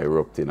volcano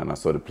erupting, and I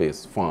saw the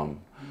place form.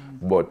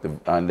 But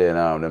and then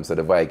them said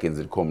the Vikings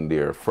would come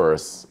there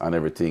first and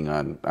everything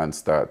and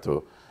start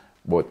to.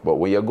 But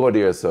when you go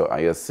there, so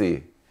and you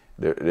see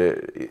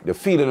the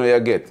feeling that you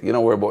get, you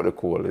know where about the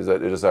cold. It's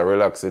just a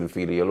relaxing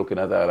feeling. You're looking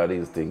at all of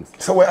these things.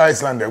 So where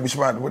Iceland there? Which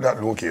part would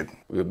that locate?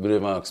 You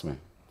believe ask me.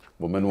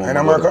 But me know in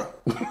America?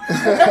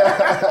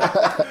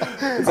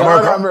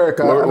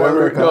 America.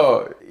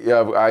 No, you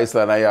have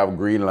Iceland and you have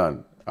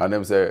Greenland. And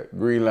them say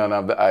Greenland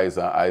have the ice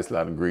and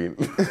Iceland green.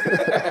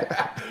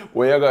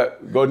 When you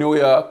go New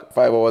York,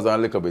 5 hours and a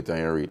little bit and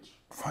you reach.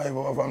 5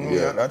 hours from New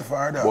York, that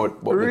far down.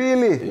 But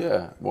really?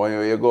 Yeah. When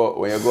you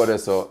go there,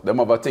 so them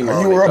have a thing And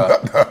around you it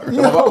rub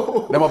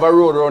called, them have a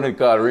road around it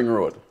called Ring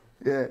Road.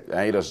 Yeah.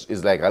 And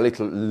it's like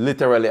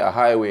literally a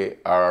highway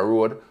or a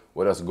road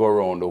where just go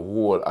around the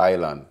whole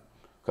island.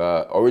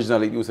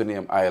 Originally it used to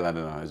name Island,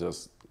 and it's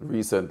just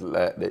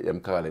recently they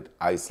call it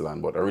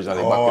Iceland. But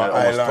originally back in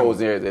almost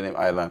 1,000 years they named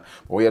Island.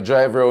 But when you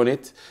drive around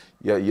it,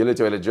 yeah, you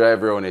literally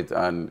drive around it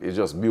and it's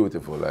just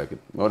beautiful. Like, I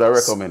would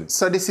recommend it.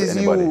 So this is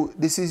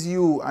anybody.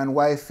 you and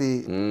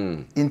wifey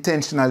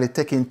intentionally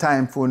taking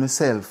time for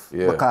yourself.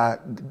 Yeah.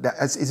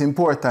 Because it's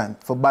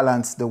important for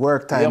balance the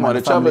work time Yeah, man,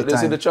 and the family travel,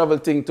 time. see, the travel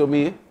thing to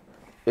me,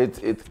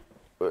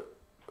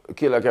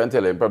 Killer can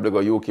tell him, probably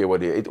go UK over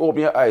there. It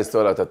opens your eyes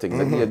to a lot of things.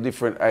 It gives you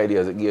different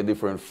ideas, it gives you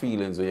different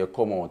feelings when you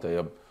come out of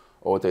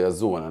your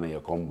zone and then you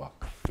come back.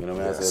 You know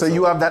what I say? So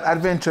you have that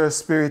adventurous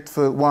spirit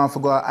for want to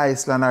go to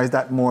Iceland, or is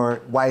that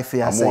more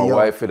wifey? I'm more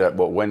wifey that,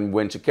 but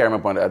when she carry me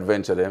up on the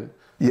adventure them,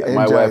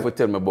 my wife would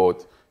tell me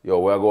about, yo,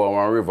 where I go on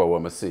one river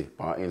where I see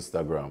on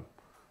Instagram.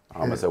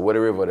 And I say, where the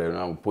river there? And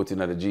I'm putting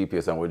in the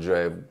GPS and we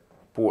drive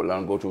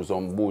Portland, go through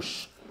some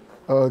bush,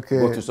 go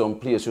to some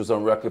place, through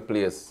some rocky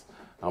place.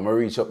 I'm going to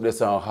reach up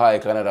this and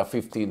hike another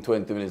 15,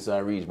 20 minutes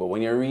and reach. But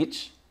when you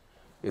reach,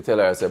 you tell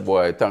her, I said,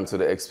 boy, thanks for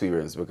the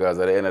experience. Because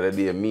at the end of the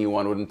day, me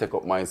one wouldn't take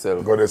up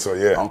myself. Go there, so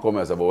yeah. And come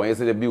here, so, but when you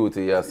see the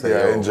beauty, you say,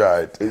 yeah,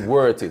 enjoy it. It's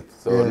worth it.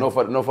 So enough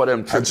of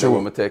them trips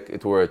when we take,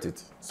 it's worth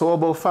it. So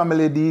about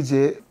family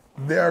DJ?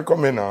 They are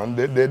coming on.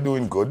 They're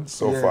doing good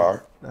so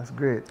far. That's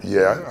great.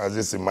 Yeah, as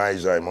you see, my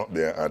I'm up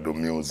there, I do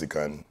music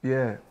and...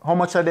 Yeah. How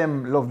much of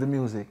them love the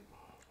music?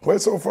 Well,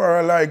 so far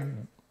I like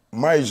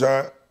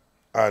Maija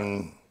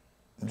and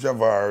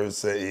Javar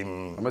say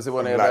him. I must say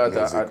one of your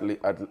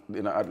daughters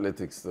in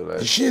athletics. So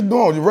like. She do,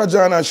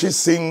 Rajana, she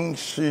sing,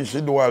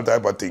 she do all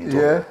type of things.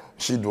 Yeah.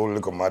 She do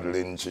little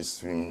modeling, she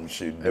swim,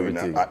 she doing an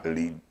Everything.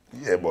 athlete.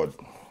 Yeah, but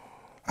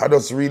I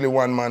just really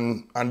one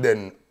man, and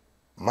then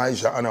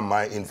Maija under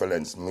my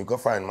influence. Me go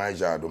find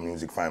Maija do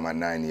music, find my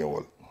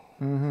 9-year-old.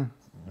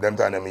 Them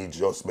time me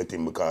just met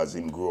him because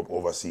he grew up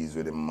overseas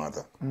with his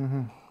mother.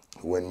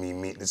 When me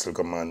meet this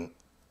little man,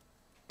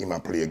 he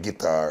might play a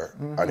guitar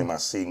and he might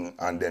sing,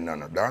 and then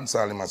on a dance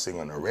hall he might sing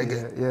on a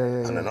reggae.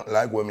 And I not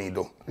like what me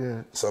do.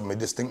 So me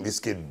just think this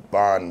kid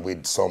born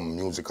with some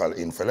musical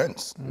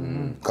influence.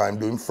 Because I'm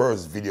doing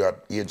first video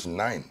at age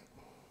 9.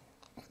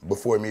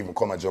 Before him even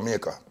come to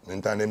Jamaica.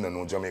 In time him don't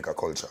know Jamaica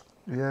culture.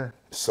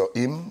 So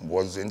him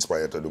was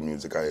inspired to do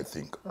music, I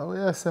think. Oh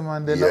yes,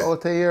 man. They know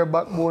out here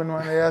backbone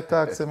when they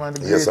attack, man.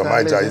 Yes, so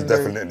my job is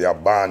definitely a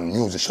born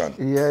musician.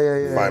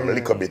 Yeah. I'm a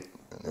little bit.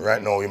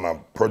 Right now, he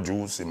might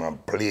produce, he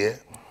might play,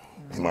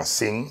 he might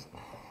sing.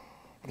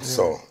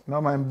 So. No,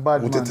 man,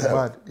 bad, man,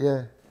 bad.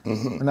 Yeah.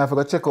 And I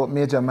forgot to check out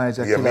Major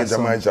Maija. Yeah, Major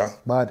Maija.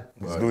 Bad.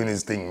 He's doing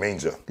his thing,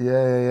 major.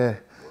 Yeah.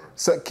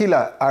 So,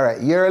 Killer, all right,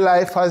 your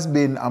life has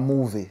been a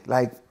movie,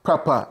 like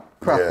proper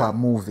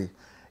movie.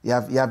 You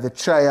have the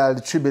trial,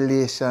 the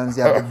tribulations,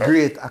 you have the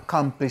great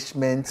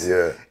accomplishments.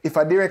 Yeah. If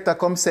a director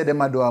comes say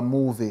them I do a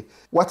movie,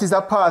 what is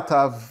a part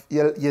of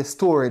your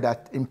story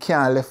that him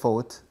can't left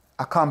out,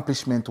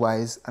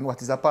 accomplishment-wise, and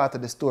what is a part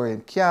of the story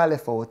him can't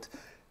left out,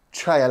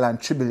 trial and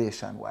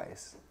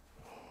tribulation-wise?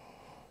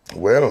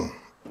 Well,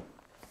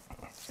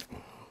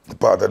 the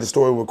part of the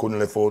story we couldn't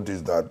left out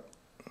is that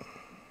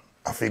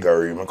a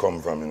figurine I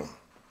come from, you know.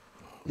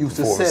 You used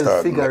to Before we sell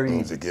start figurine.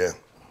 music, yeah.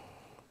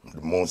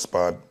 The most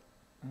part,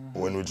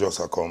 when we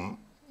just come,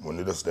 when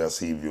we just there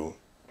see you,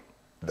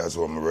 that's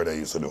what my brother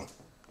used to do.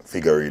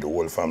 Figurine, the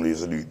whole family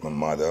used to do it. My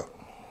mother,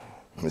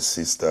 my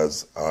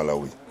sisters, all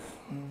of it.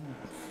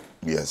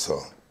 Yeah, so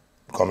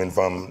coming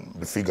from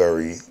the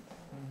figurine,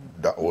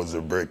 that was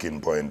the breaking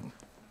point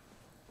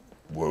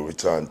where we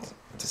tried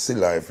to see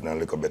life in a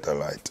little better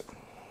light.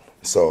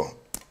 So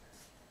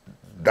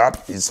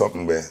that is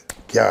something where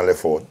can't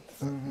left out.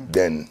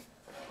 Then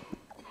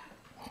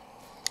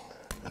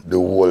the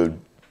whole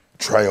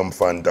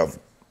triumphant of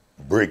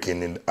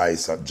breaking in the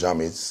ice at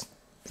Jammies,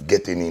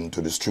 getting into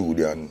the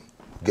studio and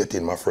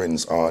getting my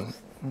friends on.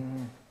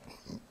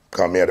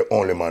 Because me are the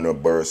only man who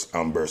burst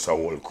a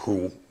whole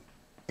crew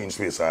in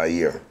space of a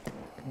year.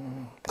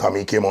 Because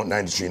me came out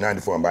 93,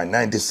 94, and by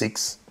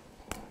 96,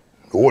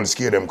 the whole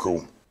Scare Them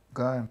crew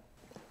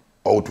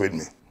out with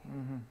me.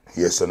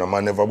 Yes, so the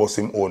man never bust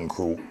him own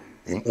crew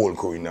in a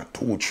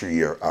 2-3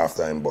 years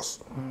after him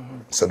bust.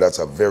 So that's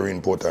a very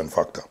important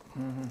factor.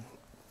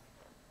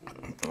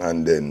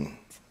 And then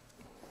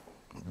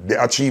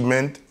the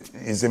achievement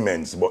is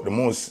immense, but the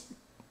most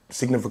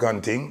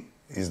significant thing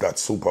is that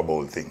Super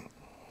Bowl thing.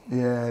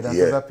 Yeah, that was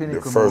a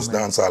pinnacle the first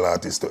moment. dancehall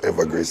artist to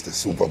ever grace the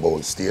Super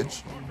Bowl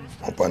stage.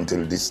 Up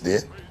until this day,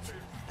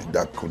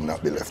 that could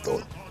not be left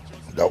out.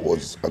 That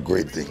was a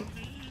great thing.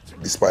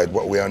 Despite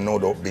what we are no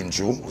doubt been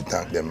through, we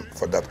thank them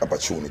for that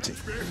opportunity.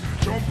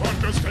 Jump on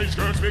the stage,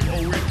 girls, we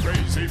going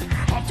crazy.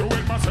 Have to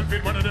wet myself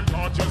in one of them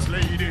gorgeous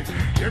lady.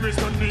 There is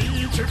no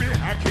need to be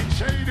hacking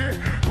shady.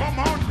 Come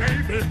on,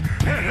 baby,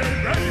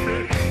 hey,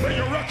 baby. When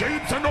you're a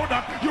kid to know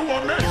that you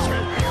amaze me.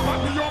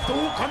 And me off the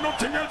hook and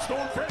nothing else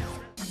don't face me.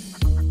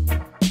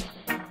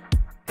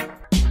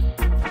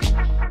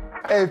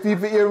 Hey,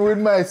 people here with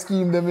my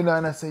scheme, them, you know,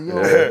 and I say, yo,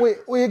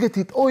 where you get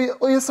it? Oh,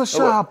 you so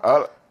sharp.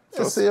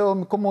 I say, yo,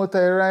 I come out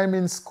of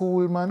rhyming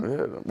school, man.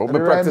 Yeah, but we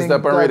practice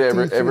that already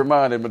every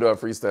morning. I do a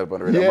freestyle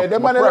on already. Yeah,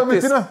 them man love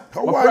it, you know.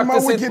 Why am I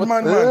wicked,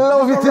 man?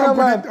 Love it, you know,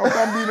 man. How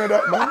can be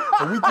that, man?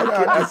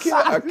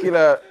 I kill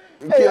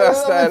Killer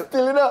style.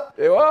 Still, you know.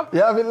 You what?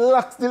 You have it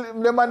locked still.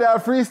 The man they are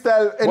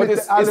freestyle. But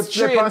it's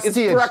trained,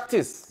 it's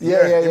practice.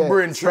 Yeah. Your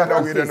brain trained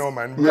out with the no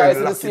man. Guys,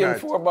 it's the same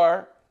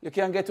 4-bar. You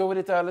can't get over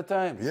it all the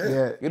time.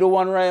 Yeah. You do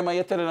one rhyme and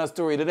you're telling a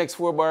story. The next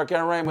 4-bar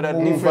can rhyme with a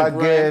Move different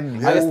again,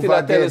 rhyme. And you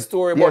still tell a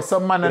story. Yeah, But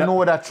some man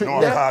know that trick. No,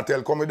 Yeah.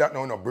 cartel come with that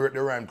now, no, break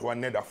the rhyme to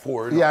another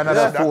 4. Yeah,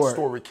 another that 4.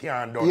 story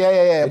can't done.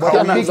 Yeah. But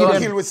But we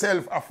them, kill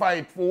ourselves a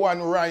fight for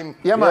one rhyme.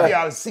 Yeah, man. We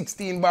all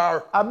 16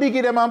 bar. I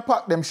biggie them and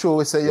pack them show.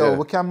 We say, yo, Yeah.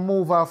 we can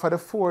move off for the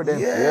 4 then.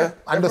 Yeah.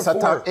 And just Every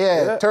attack,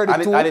 4.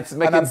 32 And it's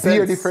making a beer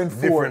sense. different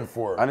 4. Different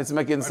 4. And it's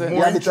making sense.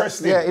 more Yeah,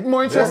 interesting. Yeah, it's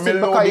more interesting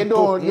More because you melodic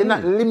don't, too. you're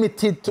not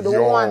limited to the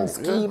Yo. one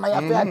scheme.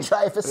 And you have to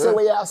try to say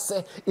what you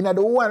say in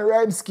the one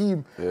rhyme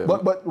scheme.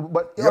 But Yeah,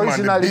 man, the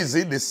originally,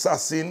 busy, the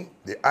assassin,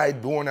 the I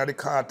don't of the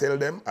cartel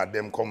them, and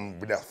them come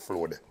with that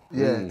flow there.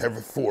 Yeah.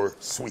 Every 4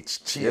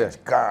 switch, change, Yeah.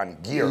 gun,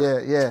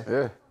 gear.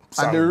 yeah.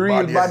 Some And the real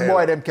body bad hell.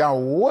 boy, them can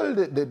hold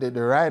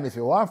the rhyme if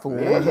you want to.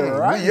 Hold the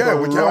rhyme. Yeah,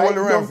 we can hold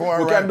the rhyme down. for one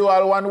We can rhyme. do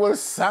all one whole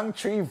song,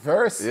 3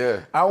 verse, Yeah.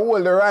 and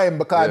hold the rhyme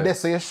because Yeah.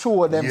 that's how you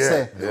show them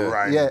say. The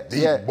rhyme. Yeah,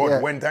 deep. yeah, But yeah.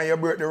 when time you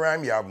break the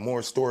rhyme, you have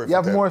more story You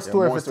have tell. more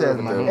story to tell,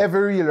 man.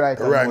 Every real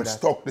writer The know rhyme that.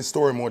 stuck the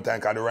story more time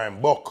because the rhyme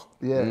buck.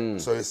 Yeah.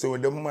 So you see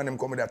when the man them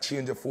come with that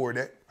change of 4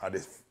 there,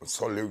 and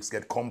so lyrics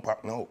get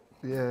compact now.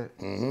 Yeah.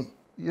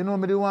 You know,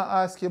 me do want to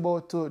ask you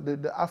about too,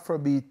 the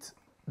Afrobeat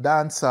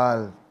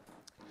dancehall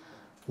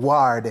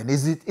war then.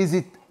 Is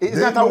They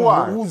not a know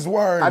war? who's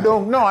warring. I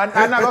don't know.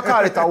 I'm not going to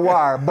call it a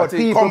war, but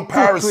think people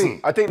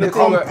comparison. I think the the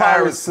thing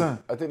comparison.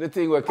 I think the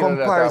thing we're killing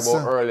that talk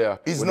about earlier.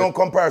 It's with no the-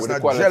 comparison,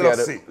 with the it's quality of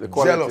jealousy. the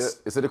quality,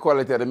 Jealous. It's the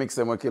quality of the mix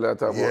them we killer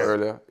talk about Yeah.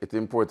 earlier. It's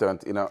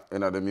important in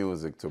the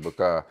music too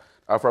because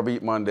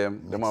Afrobeat man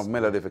them have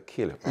melody for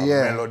kill it.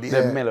 Yeah. Melody.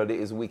 The melody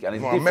is weak and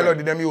it's No, different.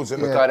 melody them using.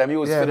 Because them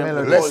use Yeah, for them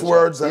melody. Less culture.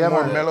 words and Yeah,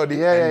 more man. melody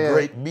Yeah, and yeah.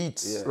 great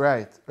beats.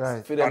 Right.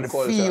 For them And the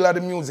culture. feel of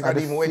the music, And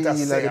and even wait to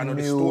say, I know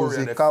the story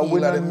and the Cause we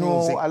feel of the don't know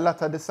music. a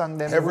lot of the song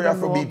them. Every we don't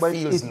know, Afrobeat but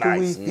feels it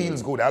nice, we-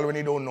 feels good. All when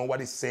they don't know what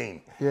it's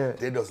saying, Yeah.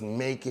 they just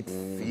make it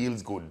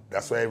feels good.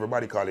 That's why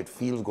everybody call it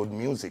feels good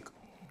music.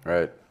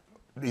 Right.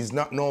 It's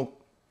not no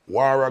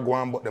war or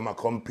guan, but them a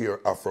compare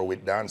Afro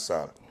with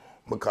dancehall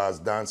because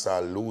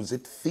dancehall lose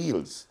it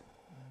feels.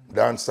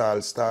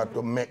 Dancehall start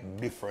to make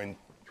different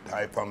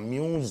type of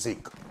music.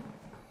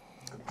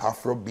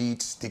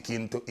 Afrobeat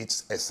sticking to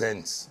its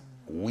essence.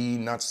 We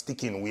not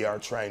sticking, we are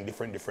trying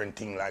different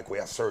things like we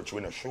are searching,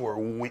 we're not sure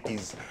who it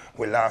is,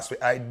 we lost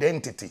with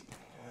identity.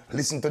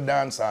 Listen to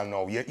dancehall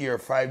now, you hear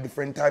 5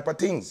 different type of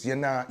things. You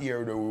not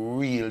hear the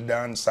real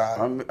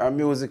dancehall. And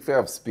music for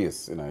have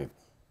space, you know.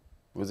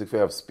 Music for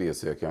have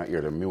space, so you can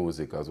hear the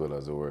music as well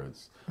as the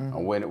words.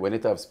 And when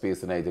it have space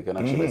tonight, you can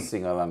actually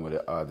sing along with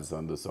the artist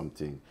and do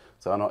something.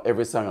 So I know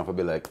every song have to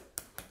be like.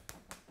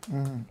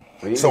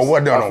 So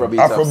what do you know?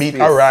 have Afrobeat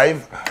space.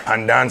 arrive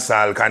and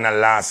dancehall kind of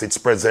lost its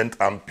present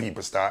and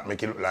people start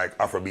making it look like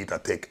Afrobeat will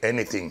take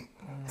anything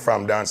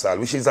from dancehall,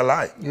 which is a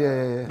lie.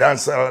 Yeah.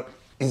 Dancehall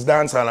is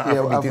dancehall and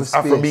Yeah, Afrobeat is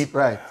Afro space, Afrobeat.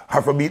 right.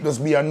 Afrobeat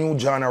just be a new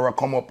genre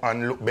come up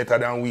and look better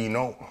than we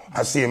know.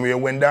 The same way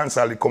when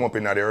dancehall did come up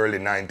in the early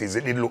 90s,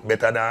 it did look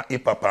better than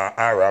hip hop and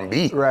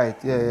R&B. Right,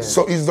 yeah.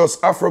 So it's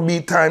just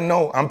Afrobeat time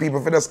now and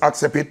people for just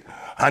accept it.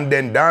 And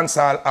then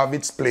dancehall have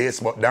its place,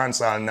 but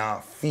dancehall now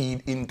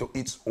feed into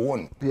its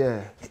own.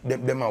 Yeah.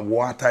 Them are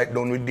water it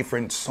down with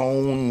different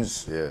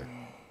sounds. Yeah.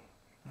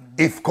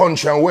 If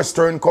country and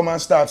western come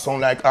and start sound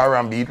like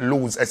R&B, it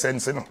lose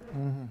essence, you know.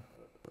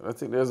 I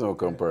think there's no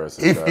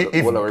comparison.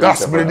 If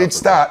gospel did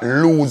start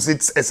lose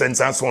its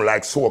essence and sound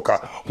like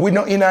soca, we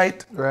not in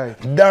it. Right.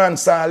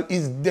 Dancehall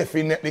is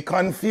definitely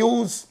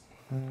confused.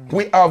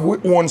 We have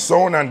our own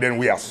sound and then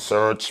we are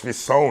search for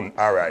sound.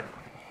 All right.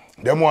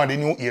 Them want the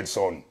new age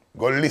sound.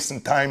 Go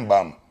listen Time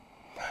Bomb.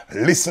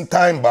 Listen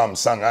Time Bomb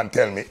song and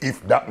tell me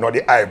if that not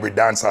the hybrid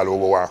dancehall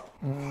over one.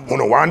 You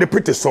don't want the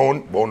pretty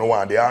sound, but you don't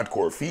want the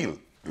hardcore feel.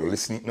 You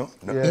listen it, no?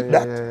 Eat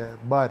that. Yeah.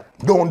 But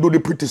Don't do the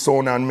pretty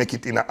sound and make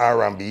it in a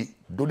R&B.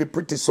 Do the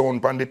pretty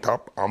sound on the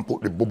top and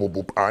put the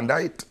boop under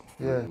it.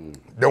 yeah.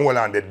 Then well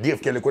on the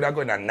Dave Kelly could have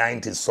gone a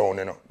 90s sound,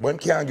 you know. But we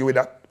can't give it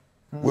that.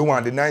 We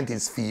want the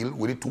 90s feel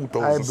with the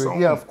 2000 Hybrid.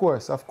 sound. Yeah, of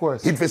course. It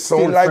will Still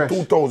sound like fresh.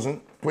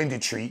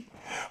 2023,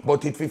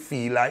 but it will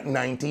feel like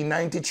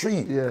 1993.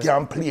 Yeah.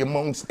 Can play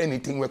amongst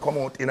anything we come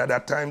out in at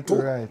that time too.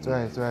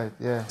 Right,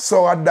 yeah.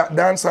 So at that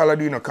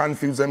dancehall, you know,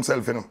 confuse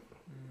themselves, you know.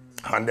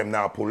 And them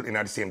now pull in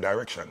the same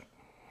direction.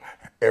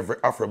 Every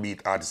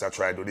Afrobeat artist I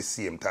try to do the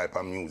same type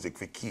of music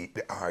to keep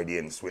the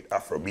audience with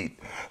Afrobeat.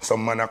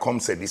 Some man a come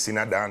say this in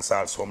a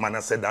dancehall, some man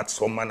a say that,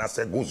 some man a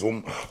say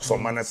guzum,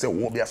 some man a say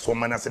wobia, some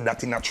man a say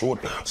that in a throat,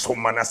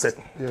 some man a say...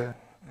 Yeah.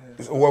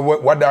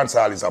 What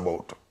dancehall is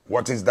about?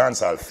 What is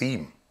dancehall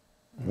theme?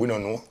 We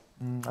don't know.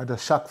 At the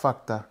shock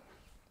factor.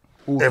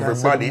 Who can say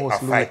Everybody the a most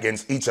fight lyric?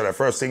 against each other.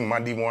 First thing,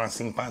 man didn't want to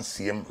sing pan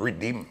same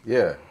rhythm.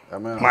 Yeah. I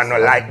mean, Man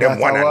not like them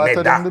That's one how water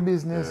them the another.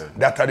 business.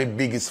 That are the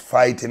biggest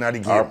fight in the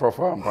game. our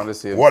perform on the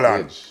same Hold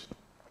on. stage.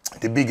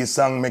 The biggest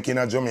song making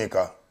in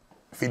Jamaica,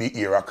 for the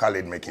era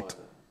Khaled make it.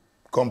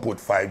 Come put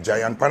 5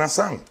 giant pan a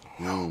song.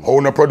 How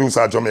no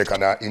producer Jamaica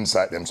now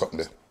inside them something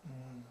there.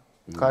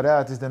 Because the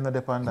artists, they're not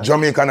depend on that.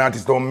 Jamaican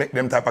artists don't make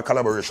them type of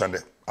collaboration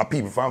there. And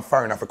people from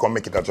foreign have to come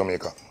make it at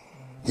Jamaica.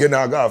 You know,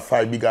 I got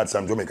 5 big artists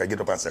from Jamaica get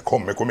up and say,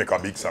 come, make a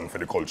big song for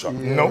the culture.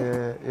 No.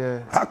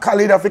 Yeah.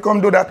 Khalid have to come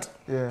do that.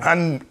 Yeah.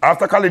 And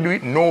after Khalid do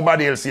it,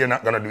 nobody else here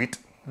not going to do it.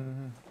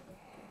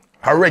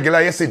 A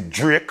regular, you see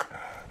Drake,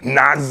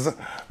 Nas,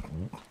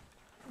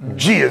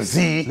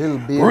 Jay-Z,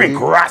 Rick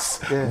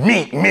Ross,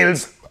 Meek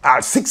Mills,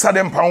 all 6 of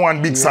them for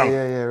one big song.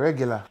 Yeah,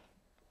 regular.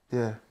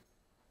 Yeah.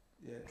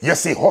 You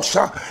see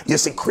Usher, you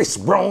see Chris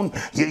Brown,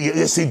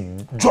 you see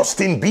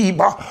Justin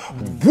Bieber.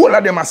 All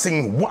of them are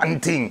sing one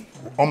thing.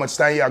 How much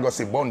time you go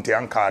see Bounty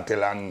and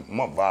Cartel and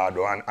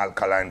Movado and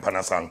Alkaline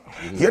Panasang?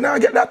 You know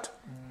get that?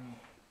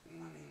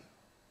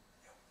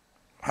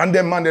 And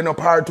them man, they no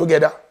part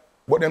together.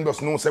 But them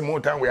just know some more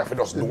time we have to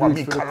just do a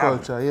big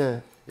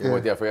collab.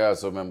 But you have to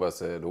also remember,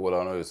 say, the whole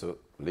I know used to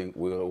link,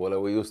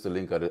 we used to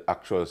link at the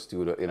actual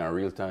studio in a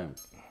real time.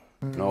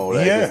 No,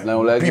 like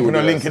now, like people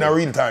don't link in a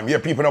real time. Yeah,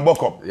 people don't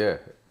buck up. Yeah.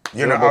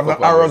 You know, have the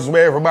arrows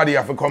where everybody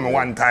have to come in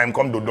one time,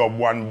 come to dub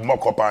one,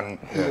 mock up and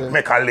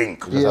make a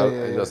link.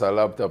 Just a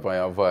laptop and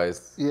your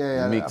voice.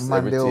 Mix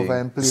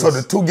everything. So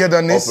the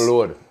togetherness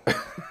upload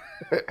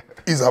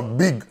is a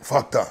big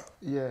factor.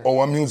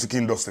 Our music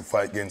industry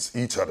fight against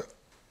each other.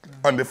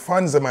 And the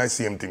fans are my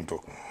same thing too.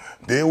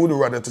 They would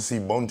rather to see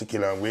Bounty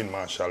Killer and Wayne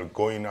Marshall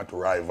going at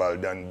rival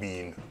than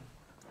being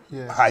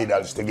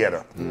idols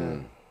together.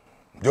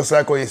 Just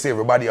like how you say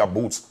everybody have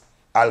boots.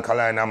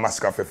 Alkaline and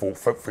Massacre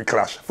for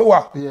clash. For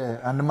what? Yeah,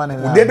 and the money.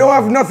 They don't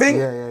have nothing.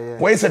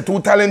 When it's a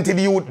 2 talented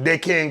youth, they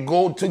can't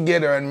go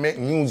together and make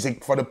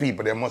music for the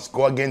people. They must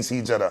go against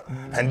each other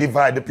and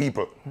divide the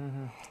people.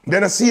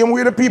 Then I see them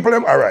with the people,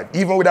 all right,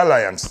 even with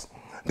Alliance.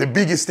 The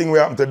biggest thing we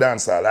happen to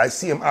dancehall, I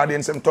see him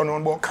audience them turn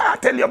on, but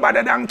can't tell you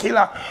better than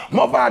Killer.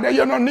 Mother,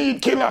 you don't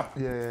need Killer.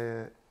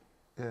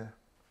 Yeah.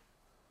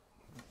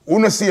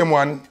 Uno see him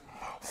one,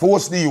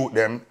 force the youth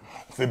them,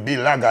 for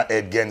Bill Lager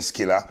against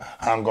Killer,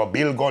 and go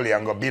Bill Gully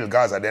and go Bill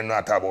Gaza, then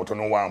not about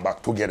no one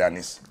back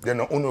togetherness.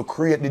 Then uno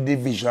create the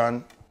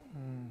division.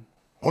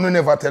 Uno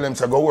never tell them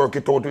to go work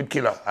it out with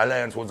Killer.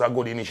 Alliance was a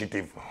good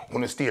initiative.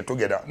 Uno stay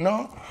together.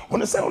 No.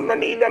 Uno say uno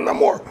need them no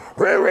more.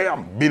 Ray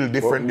and build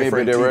different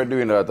maybe they team. were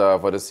doing that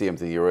for the same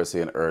thing you were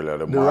saying earlier.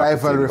 The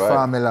rivalry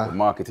formula. The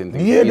marketing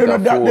thing. Yeah, they know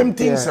that them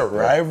things.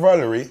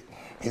 Rivalry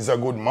is a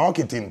good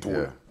marketing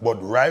tool.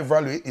 But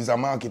rivalry is a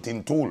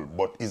marketing tool,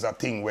 but is a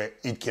thing where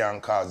it can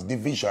cause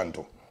division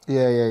too.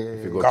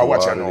 Because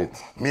watch out now.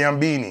 Me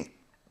and Beanie,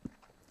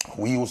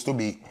 we used to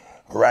be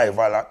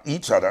rival at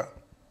each other.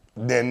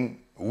 Then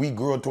we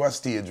grow to a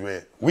stage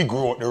where we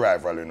grow out the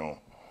rivalry now.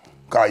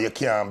 Because you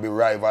can't be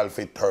rival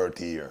for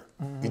 30 years.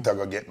 It's going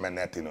to get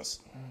monotonous.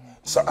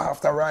 So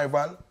after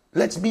rival,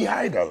 let's be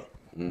idle.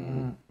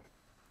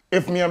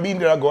 If me and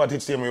Beanie go at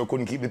it same way, you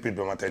couldn't keep the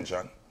people's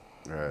attention.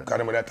 Because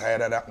they're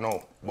tired of that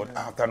now. But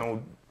after now,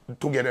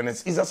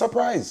 togetherness is a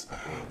surprise.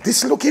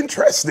 This look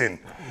interesting.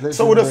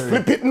 So we just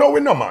flip it now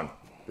with no man.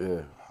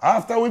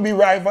 After we be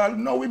rival,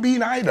 now we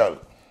being idle.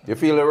 You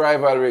feel the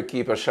rivalry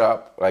keep a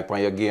sharp, like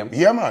on your game?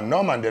 Yeah, man.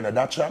 No, man. Then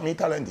that sharp me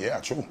talent. Yeah,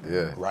 true.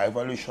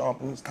 Rivalry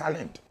sharp means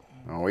talent.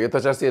 When you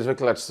touch a stage, you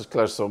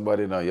clash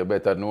somebody now. You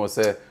better know,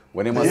 say,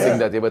 when you must sing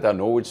that, you better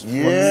know which song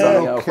you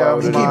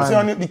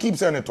have. They keep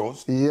saying it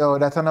toast. Yo,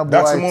 that's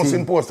the most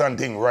important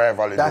thing,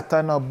 rivalry. That's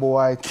a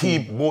boy.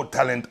 Keep both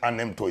talent and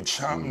them to it.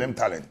 Sharpen them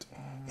talent.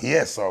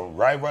 Yes, so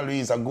rivalry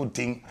is a good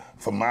thing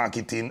for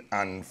marketing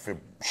and for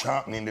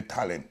sharpening the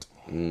talent.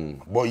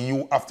 But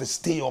you have to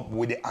stay up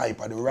with the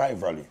hype of the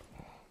rivalry.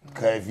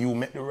 Because if you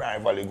make the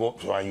rivalry go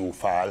up and you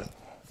fall,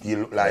 you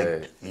look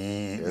like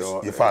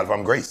you fall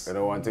from grace. You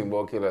know one thing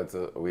about Killer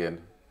to Wayne?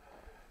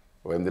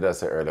 When did I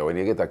say earlier? When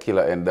you get a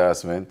Killer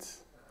endorsement,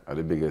 are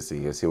the biggest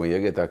thing. You see, when you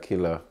get a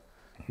Killer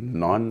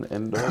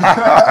non-endorsement,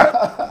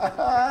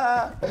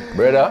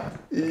 brother,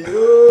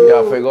 you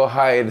have to go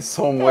hide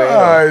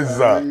somewhere.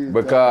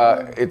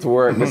 Because it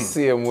worked the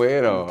same way,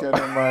 you know.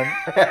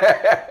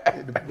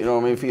 You know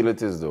what I mean? Feel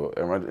it is though.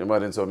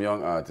 Imagine some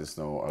young artists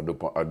now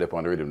are dep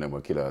on the rhythm them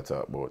what Killer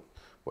talk about.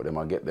 But they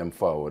might get them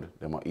forward,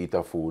 they might eat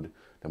a food,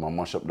 they might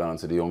mash up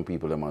dance to the young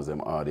people, them as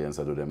them audience,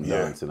 and do them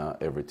dancing and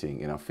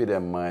everything. You know, feed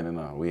them mind, you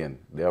know, Wayne.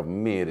 They have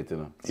made it, you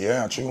know.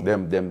 Yeah, true.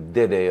 Them dead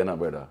there, you know,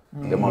 brother.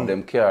 Them have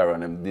them car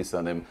and them this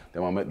and them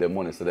have make them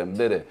money, so them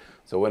dead there.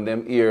 So when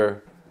them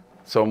hear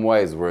some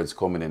wise words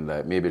coming in,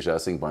 like maybe shall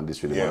sing on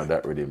this rhythm or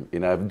that rhythm. You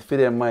know, for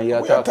them mind,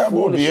 you talk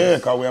foolishness.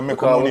 Because we are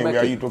making money, we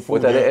are eating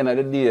food. But at the end of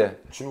the day,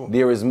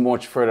 there is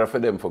much further for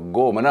them for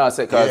go. Man, I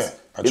say, because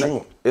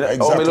true.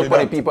 How many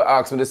funny people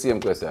ask me the same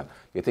question.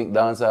 You think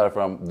dancehall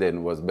from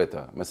then was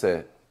better? I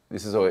say,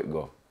 this is how it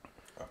go.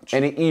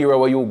 Any era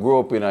where you grow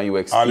up in and you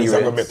experience,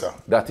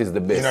 that is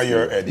the best. In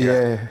your head,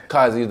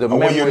 because the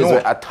memories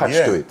were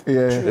attached to it.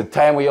 The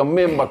time when you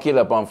remember Kill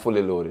Up and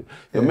Fully Loaded.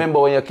 You remember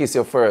when you kiss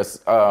your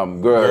first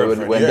girl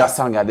when that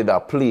song you did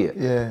that play.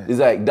 It's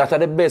like, that are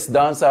the best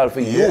dancehall for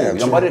you.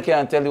 Nobody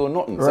can tell you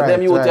nothing. So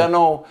them you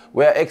know,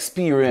 we're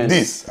experienced.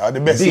 This are the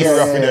best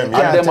era for them.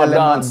 And them a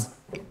dance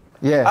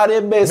Yeah. are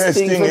the best Best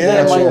thing thing, for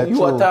yeah, them. true. And you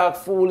True. attack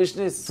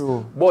foolishness.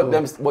 True,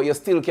 But you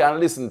still can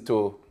listen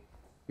to,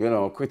 you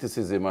know,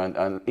 criticism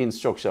and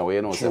instruction where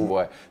you know, say,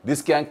 boy,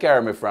 this can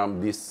carry me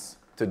from this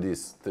to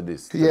this to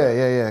this. to that.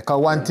 Yeah. Because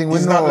one thing we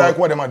It's know. not like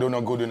what them are doing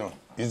not good enough.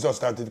 It's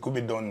just that it could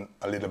be done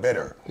a little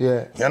better.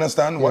 Yeah. You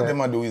understand? What Yeah.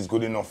 them are doing is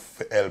good enough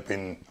for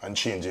helping and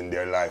changing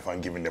their life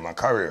and giving them a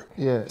career.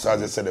 Yeah. So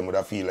as I said, them would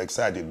have feel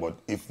excited. But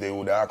if they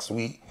would ask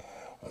we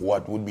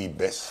what would be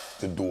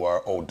best to do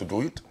or how to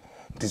do it,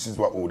 this is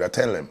what we would have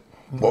tell them.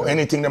 But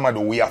anything them are do,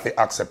 we have to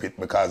accept it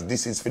because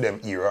this is for them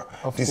era,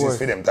 Of this course. is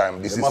for them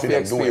time, this Them is have for to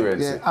them doing.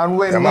 experience Yeah. it. And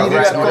when Them we are did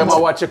right that now, Now them come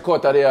a watch a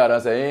cut of the yard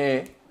and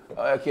say,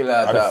 I kill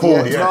that. And the that.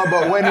 food, Yeah, no,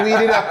 but when we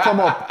did that come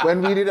up,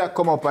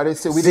 and they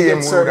say we Same did would get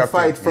have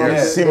certified been, from yeah,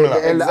 the similar.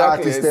 elder Exactly,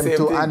 artists them same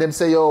too, thing. and them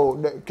say, yo,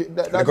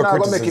 that's not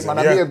gonna make it, man.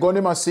 I criticism, be yeah. a gun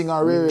him and sing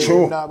and really,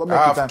 True. not gonna make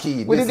Half it. And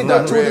key, we this did is that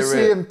not through the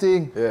rare. same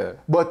thing. Yeah.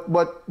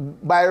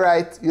 But by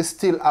right, you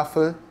still have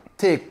to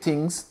take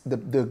things, the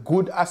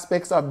good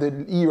aspects of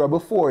the era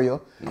before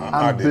you, and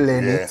add it,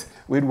 blend yeah. it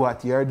with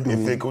what you're doing.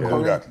 If they could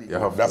do that, currently. You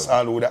have that's to.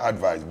 all we would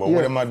advise. But Yeah.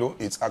 what them I do,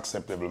 it's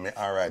acceptable. Me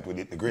all right with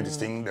it. The greatest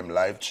thing, them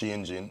life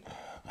changing,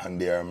 and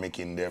they are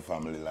making their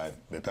family life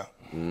better.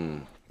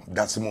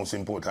 That's the most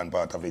important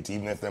part of it.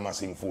 Even if them are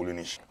sing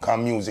foolish, because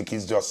music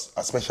is just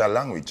a special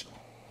language.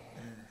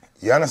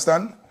 You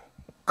understand?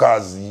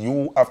 Because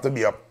you have to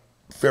be a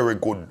very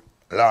good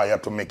lawyer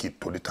to make it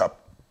to the top.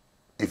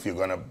 If you're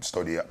gonna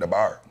study at the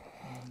bar,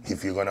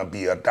 if you're gonna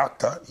be a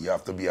doctor, you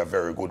have to be a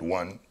very good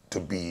one to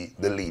be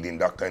the leading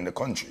doctor in the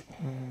country.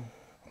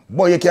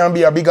 But you can't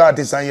be a big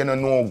artist and you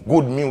don't know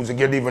good music,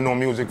 you don't even know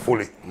music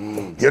fully.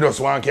 You just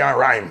want to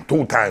rhyme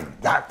 2 times,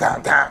 ta ta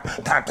ta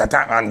ta ta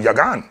ta, and you're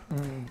gone.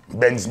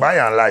 Bends by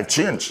and life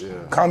change.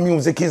 Because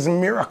music is a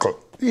miracle,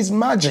 it's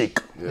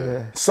magic.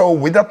 So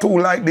with a tool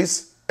like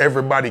this,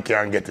 everybody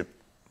can get it.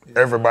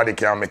 Everybody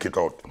can make it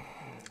out.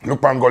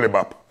 Look on Gully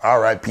Bop,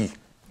 R.I.P.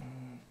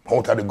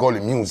 Out of the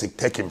gully, music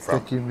take him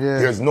from. Yeah.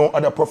 There's no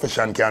other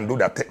profession can do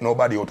that. Take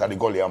nobody out of the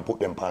gully and put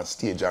them on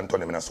stage and turn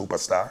them in a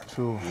superstar.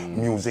 True.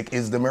 Music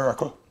is the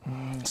miracle.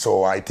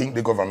 So I think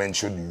the government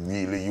should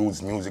really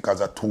use music as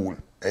a tool.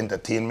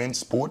 Entertainment,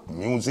 sport,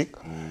 music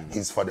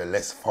is for the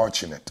less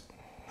fortunate.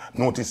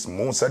 Notice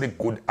most of the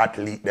good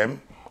athlete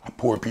them are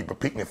poor people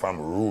picking from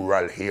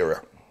rural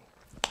area.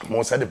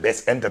 Most of the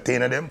best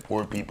entertainer them,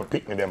 poor people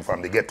picking them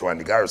from the ghetto and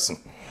the garrison.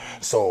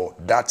 So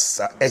that's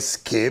an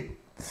escape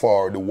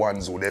for the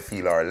ones who they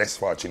feel are less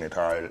fortunate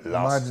or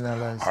lost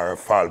Marginalized. or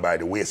fall by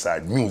the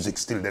wayside. Music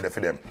still there for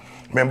them.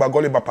 Remember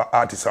Gully Bop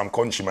artists and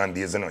countryman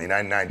days, you know, in the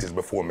 90s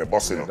before me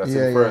bossing. You know. That's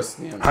Yeah, the first.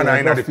 And Yeah,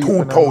 in the enough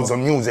people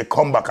 2000 music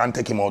come back and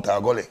take him out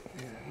of Gully.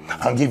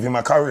 And give him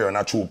a career.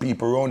 And true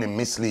people around him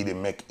mislead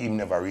him, make him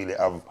never really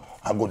have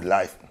a good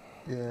life.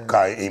 Yeah.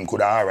 Because him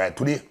could have alright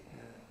today.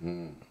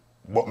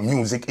 But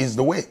music is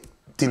the way,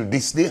 till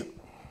this day.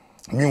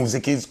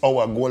 Music is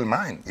our gold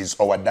mine, is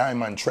our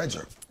diamond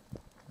treasure.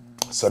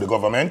 So the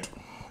government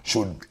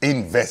should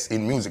invest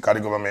in music, because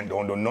the government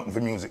don't do nothing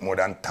for music more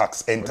than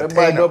tax Everybody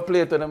entertainer. don't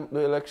play to them, the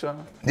election.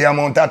 The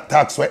amount of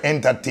tax where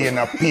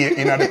entertainer pay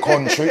in the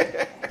country.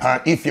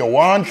 And if you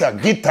want a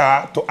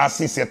guitar to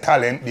assist your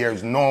talent,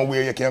 there's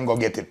nowhere you can go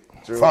get it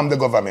from the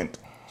government.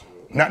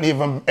 Not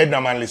even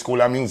Edna Manley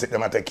School of Music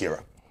them a take care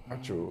of.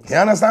 True. You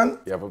understand?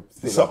 You have to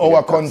So still have to our get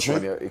tax country,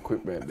 on your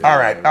equipment. then. all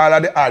right, all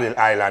of the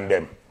island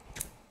them.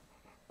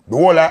 The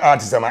whole of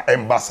artists them are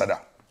ambassador.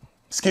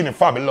 Skinny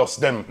Fabulous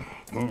them.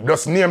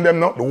 Just name them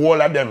now. The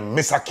whole of them,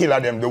 Mr. Killer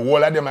them, the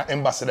whole of them are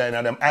ambassador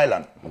in them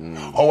island.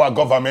 Our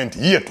government,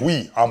 yet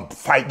we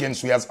fight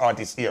against we as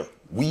artists here.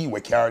 We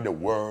carry the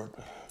word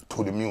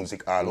to the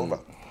music all over.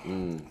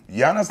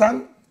 You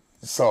understand?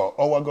 So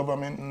our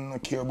government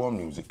don't care about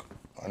music.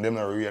 And them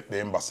not rate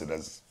the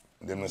ambassadors.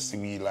 They don't see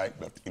we like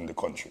that in the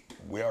country.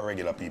 We are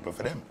regular people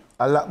for them.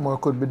 A lot more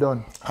could be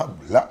done. A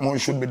lot more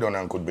should be done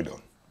and could be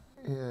done.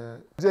 Yeah.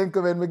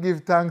 Gentlemen, me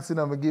give thanks, you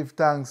know, me give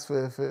thanks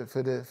for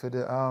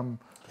the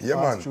Yeah,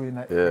 man. pass through in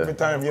that- Every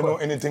time you know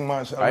anything,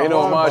 Marshall. I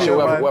know, Marshall,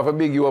 man. we have to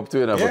big you up too,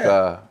 you know, Yeah.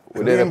 because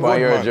we're there Doing upon good,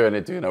 your man.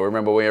 journey too, you know.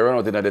 Remember when you run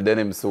out in the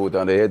denim suit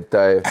and the head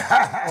tie,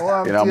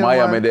 I'm you know, here,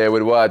 Miami man. there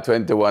with what,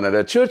 21 and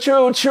the choo.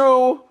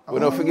 We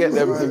don't forget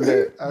them thing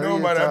there. I No, really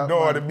man, talk,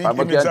 no, man. the big I'm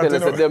going image to tell you,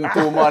 that, say them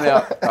 2 man,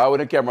 yeah, with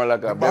the camera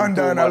like them 2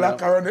 bandana man.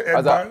 like around the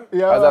As a, headband.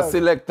 Yeah, as a man.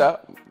 selector,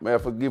 I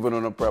have to give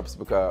on the props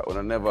because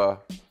I never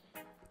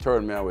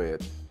turn me away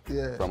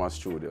Yeah. from a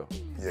studio.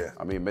 Yeah.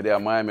 I mean, me there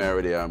Miami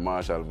already and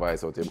Marshall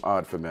Vice out him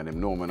hard for me and him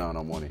know me now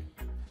no money.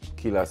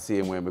 Killer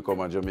same way become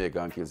a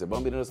Jamaican kill. Say,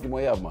 Bambino, just give me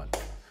what you have, man.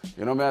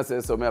 You know me I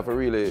say, so me have to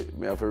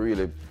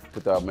really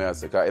put up my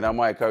say, because in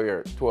my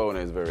career, 12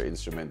 is very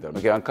instrumental.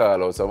 I can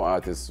call out some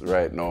artists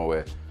right now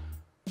where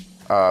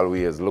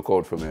always look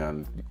out for me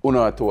and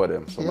una two of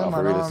them. So Yeah, I have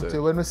to man, really say,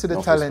 when we see the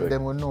enough talent, respect.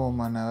 then we know,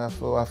 man. I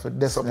have to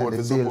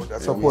definitely Support, build.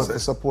 that's what we say.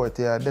 Support,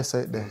 yeah. That's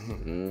it there.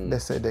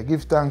 That's it there.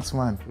 Give thanks,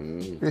 man.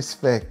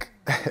 Respect.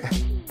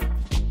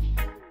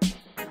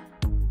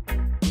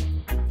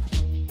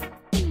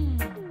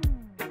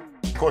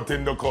 Cut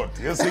in the cut.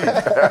 You see?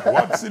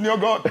 What's in your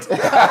gut?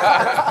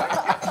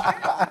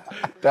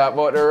 Talk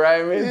about the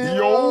rhyming.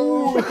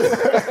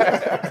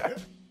 Yo!